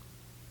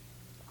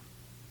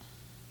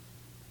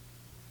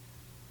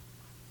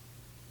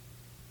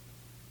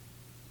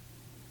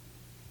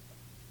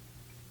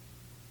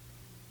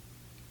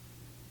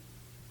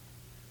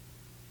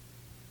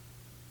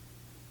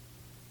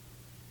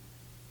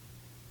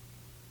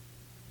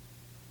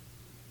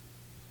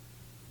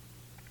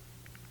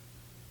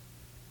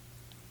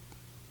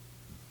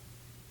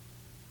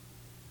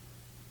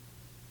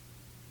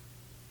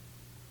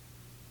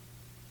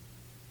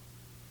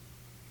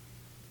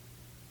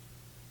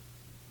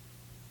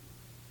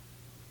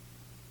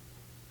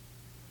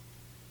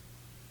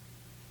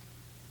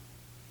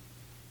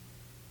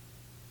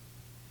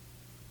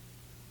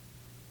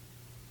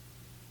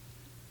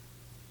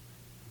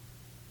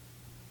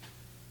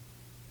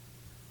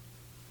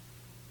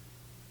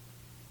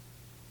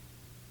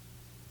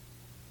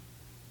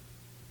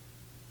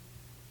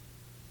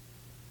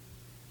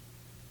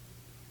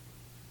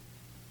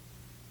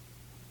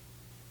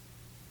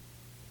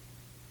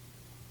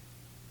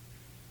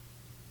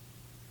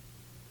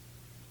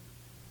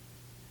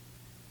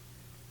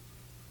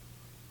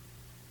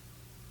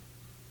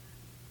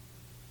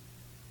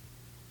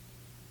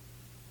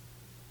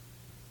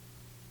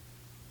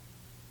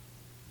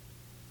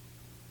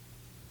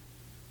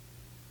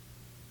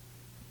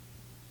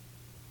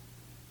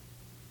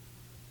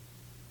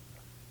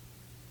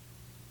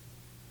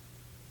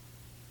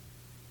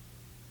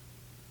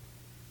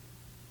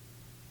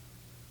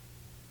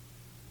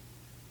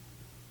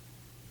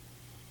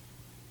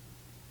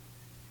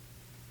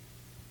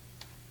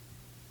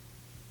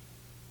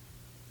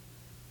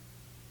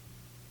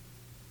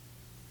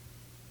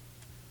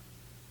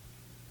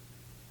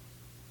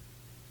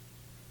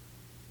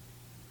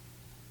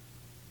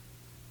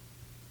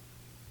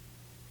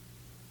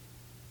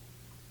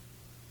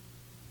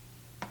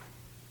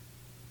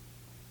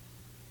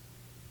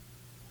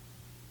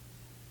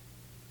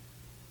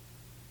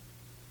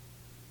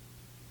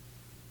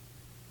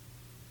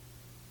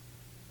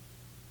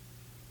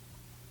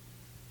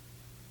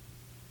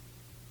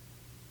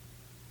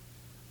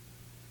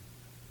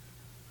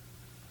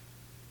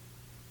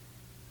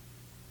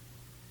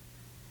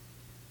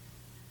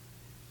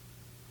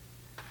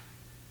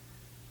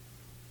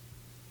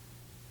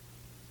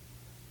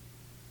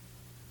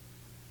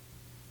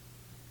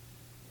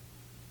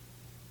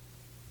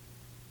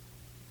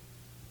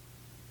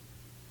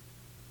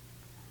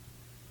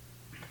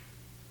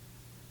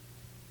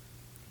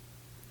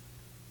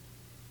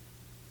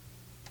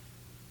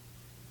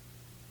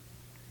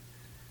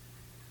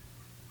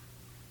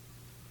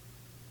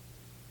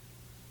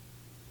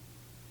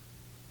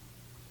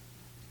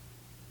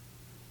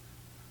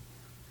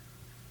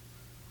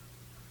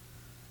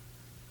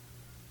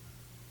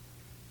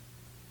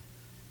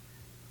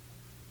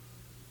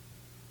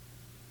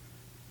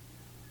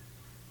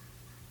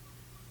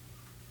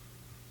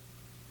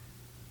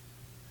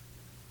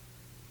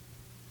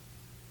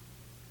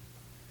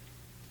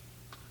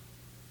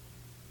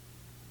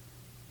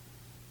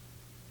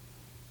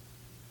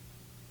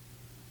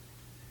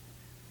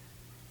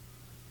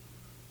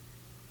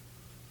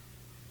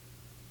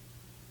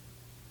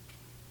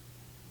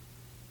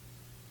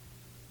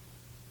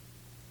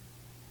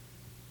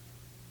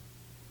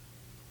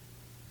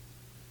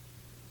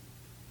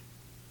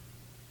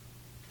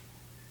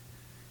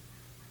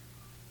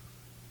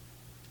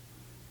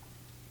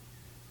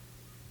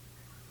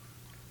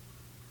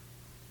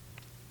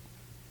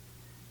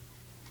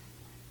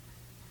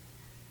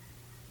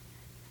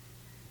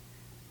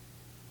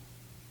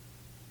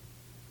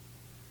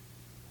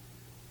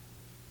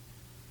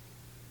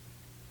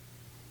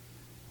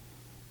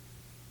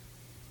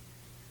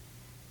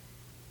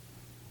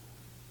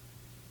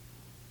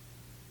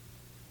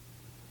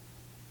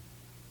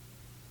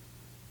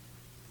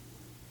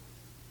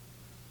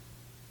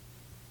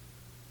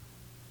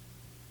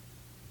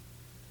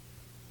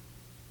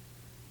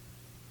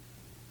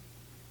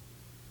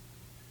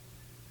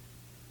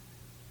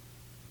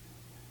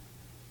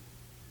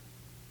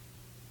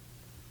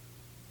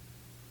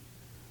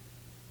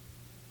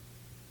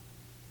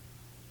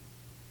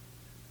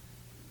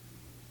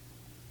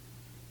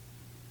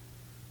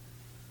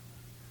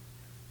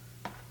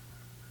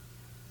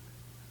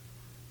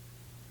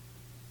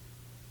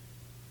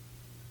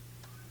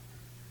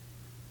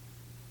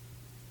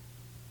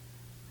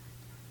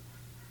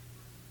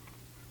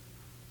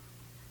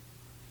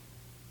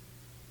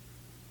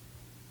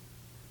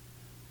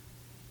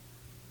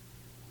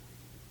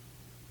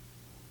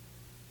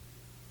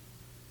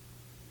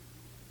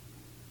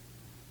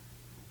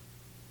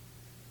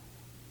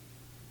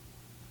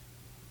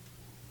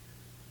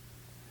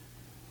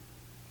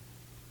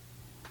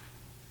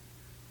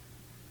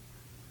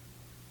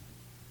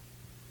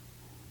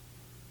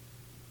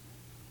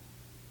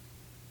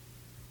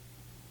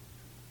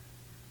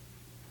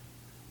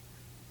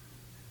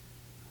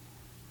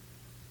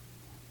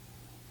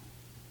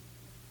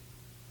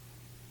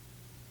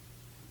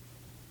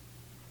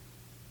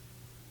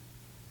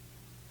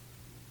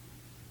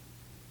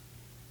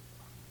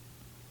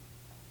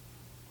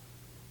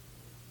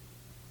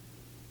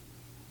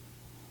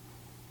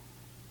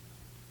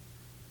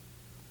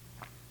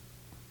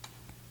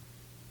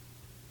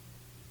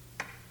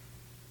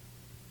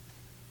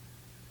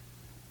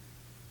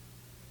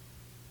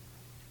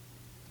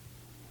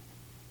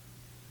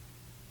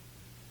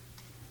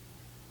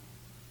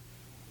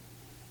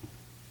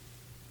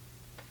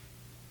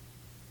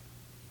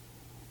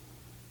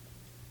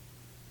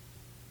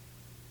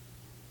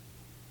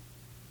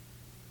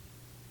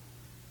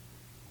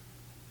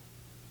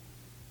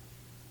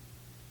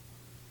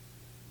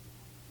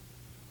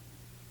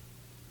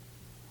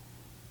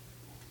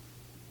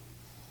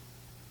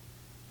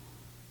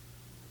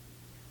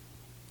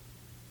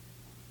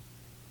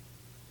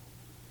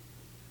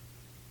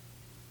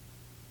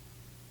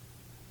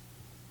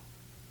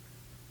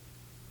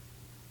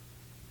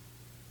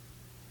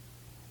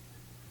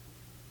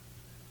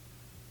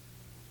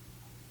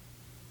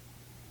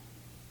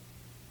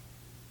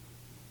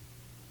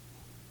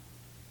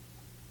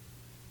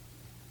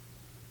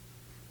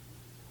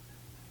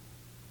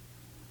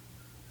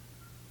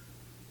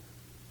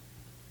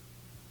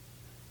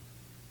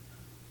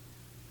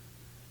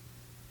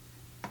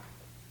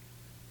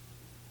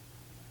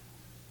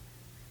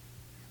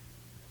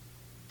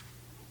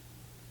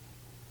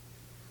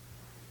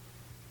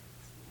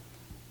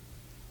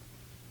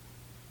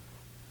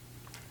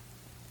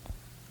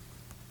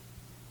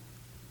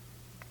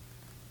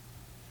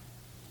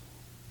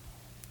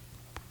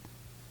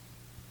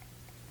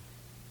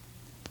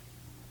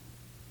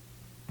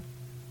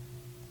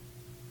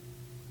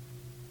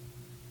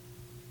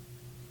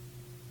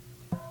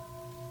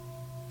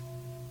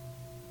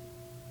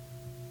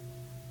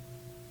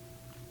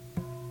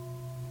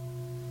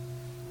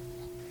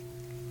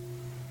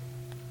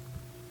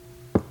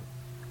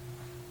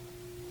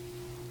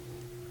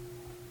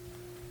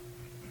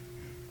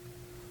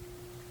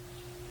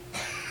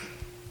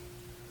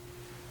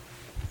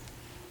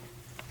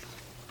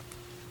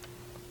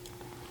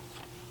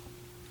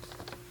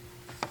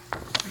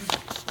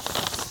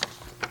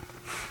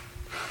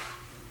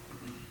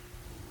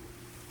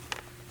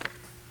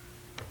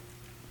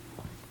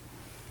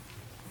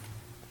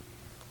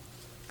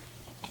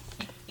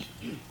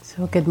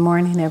 So good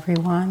morning,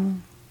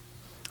 everyone.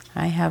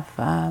 I have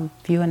a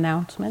few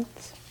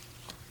announcements.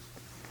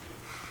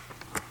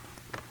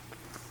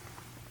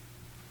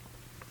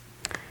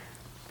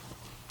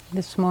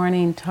 This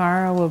morning,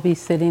 Tara will be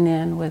sitting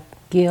in with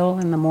Gil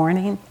in the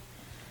morning,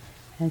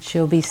 and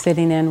she'll be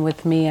sitting in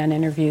with me on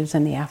interviews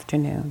in the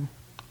afternoon.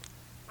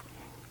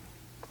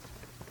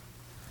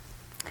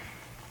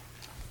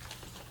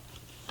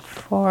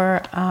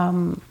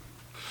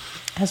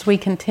 As we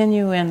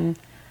continue in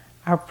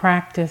our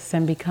practice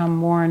and become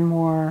more and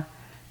more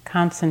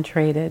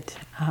concentrated,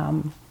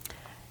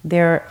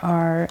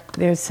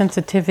 there's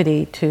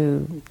sensitivity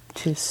to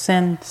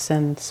scents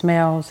and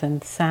smells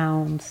and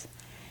sounds,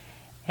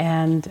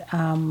 and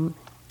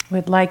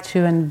we'd like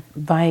to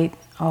invite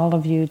all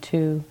of you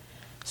to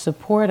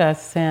support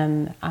us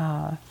in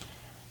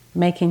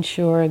making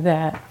sure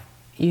that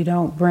you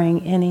don't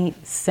bring any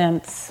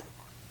scents,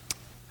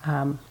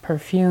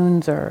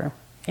 perfumes, or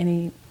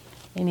anything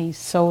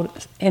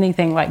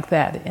like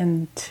that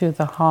into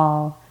the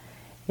hall.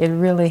 It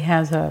really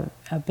has a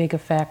big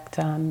effect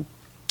on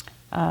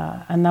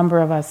a number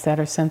of us that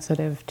are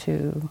sensitive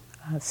to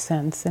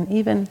scents, and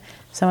even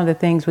some of the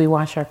things we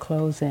wash our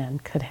clothes in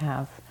could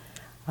have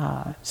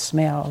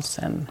smells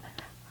and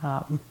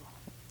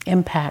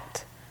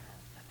impact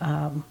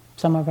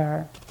some of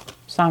our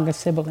Sangha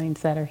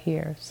siblings that are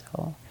here.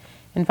 So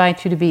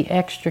invite you to be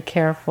extra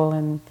careful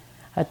and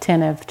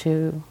attentive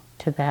to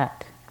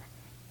that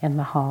in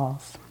the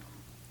halls.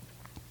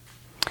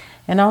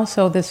 And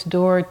also this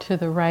door to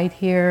the right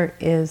here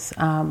is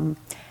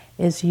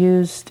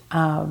used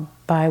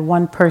by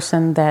one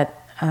person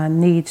that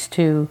needs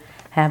to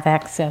have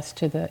access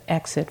to the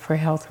exit for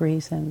health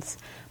reasons.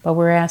 But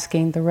we're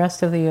asking the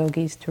rest of the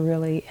yogis to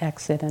really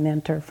exit and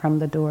enter from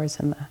the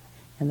doors in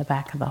the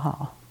back of the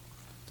hall.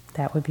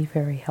 That would be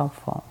very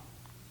helpful.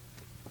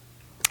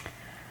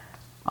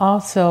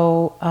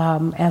 Also,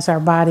 as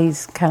our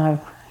bodies kind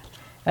of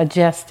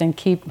adjust and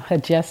keep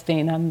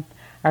adjusting on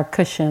our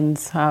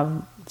cushions,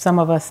 some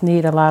of us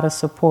need a lot of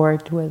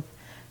support with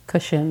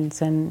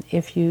cushions, and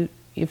if you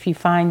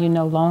find you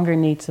no longer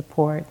need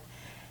support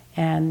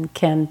and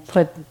can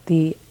put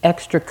the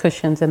extra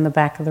cushions in the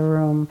back of the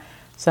room,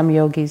 some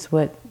yogis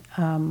would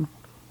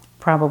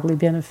probably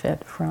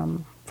benefit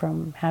from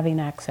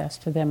having access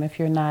to them if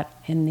you're not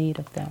in need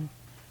of them.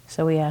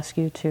 So we ask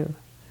you to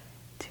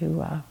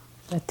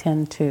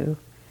attend to,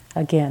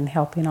 again,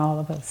 helping all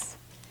of us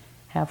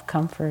have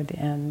comfort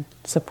and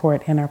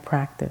support in our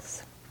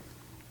practice.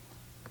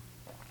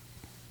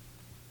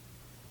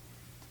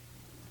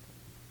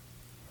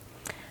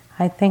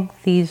 I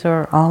think these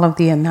are all of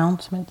the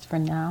announcements for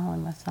now,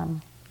 unless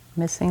I'm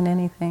missing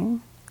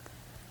anything.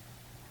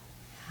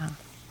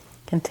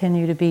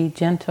 Continue to be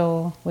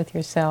gentle with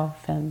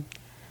yourself and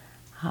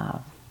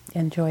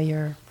enjoy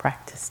your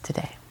practice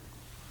today.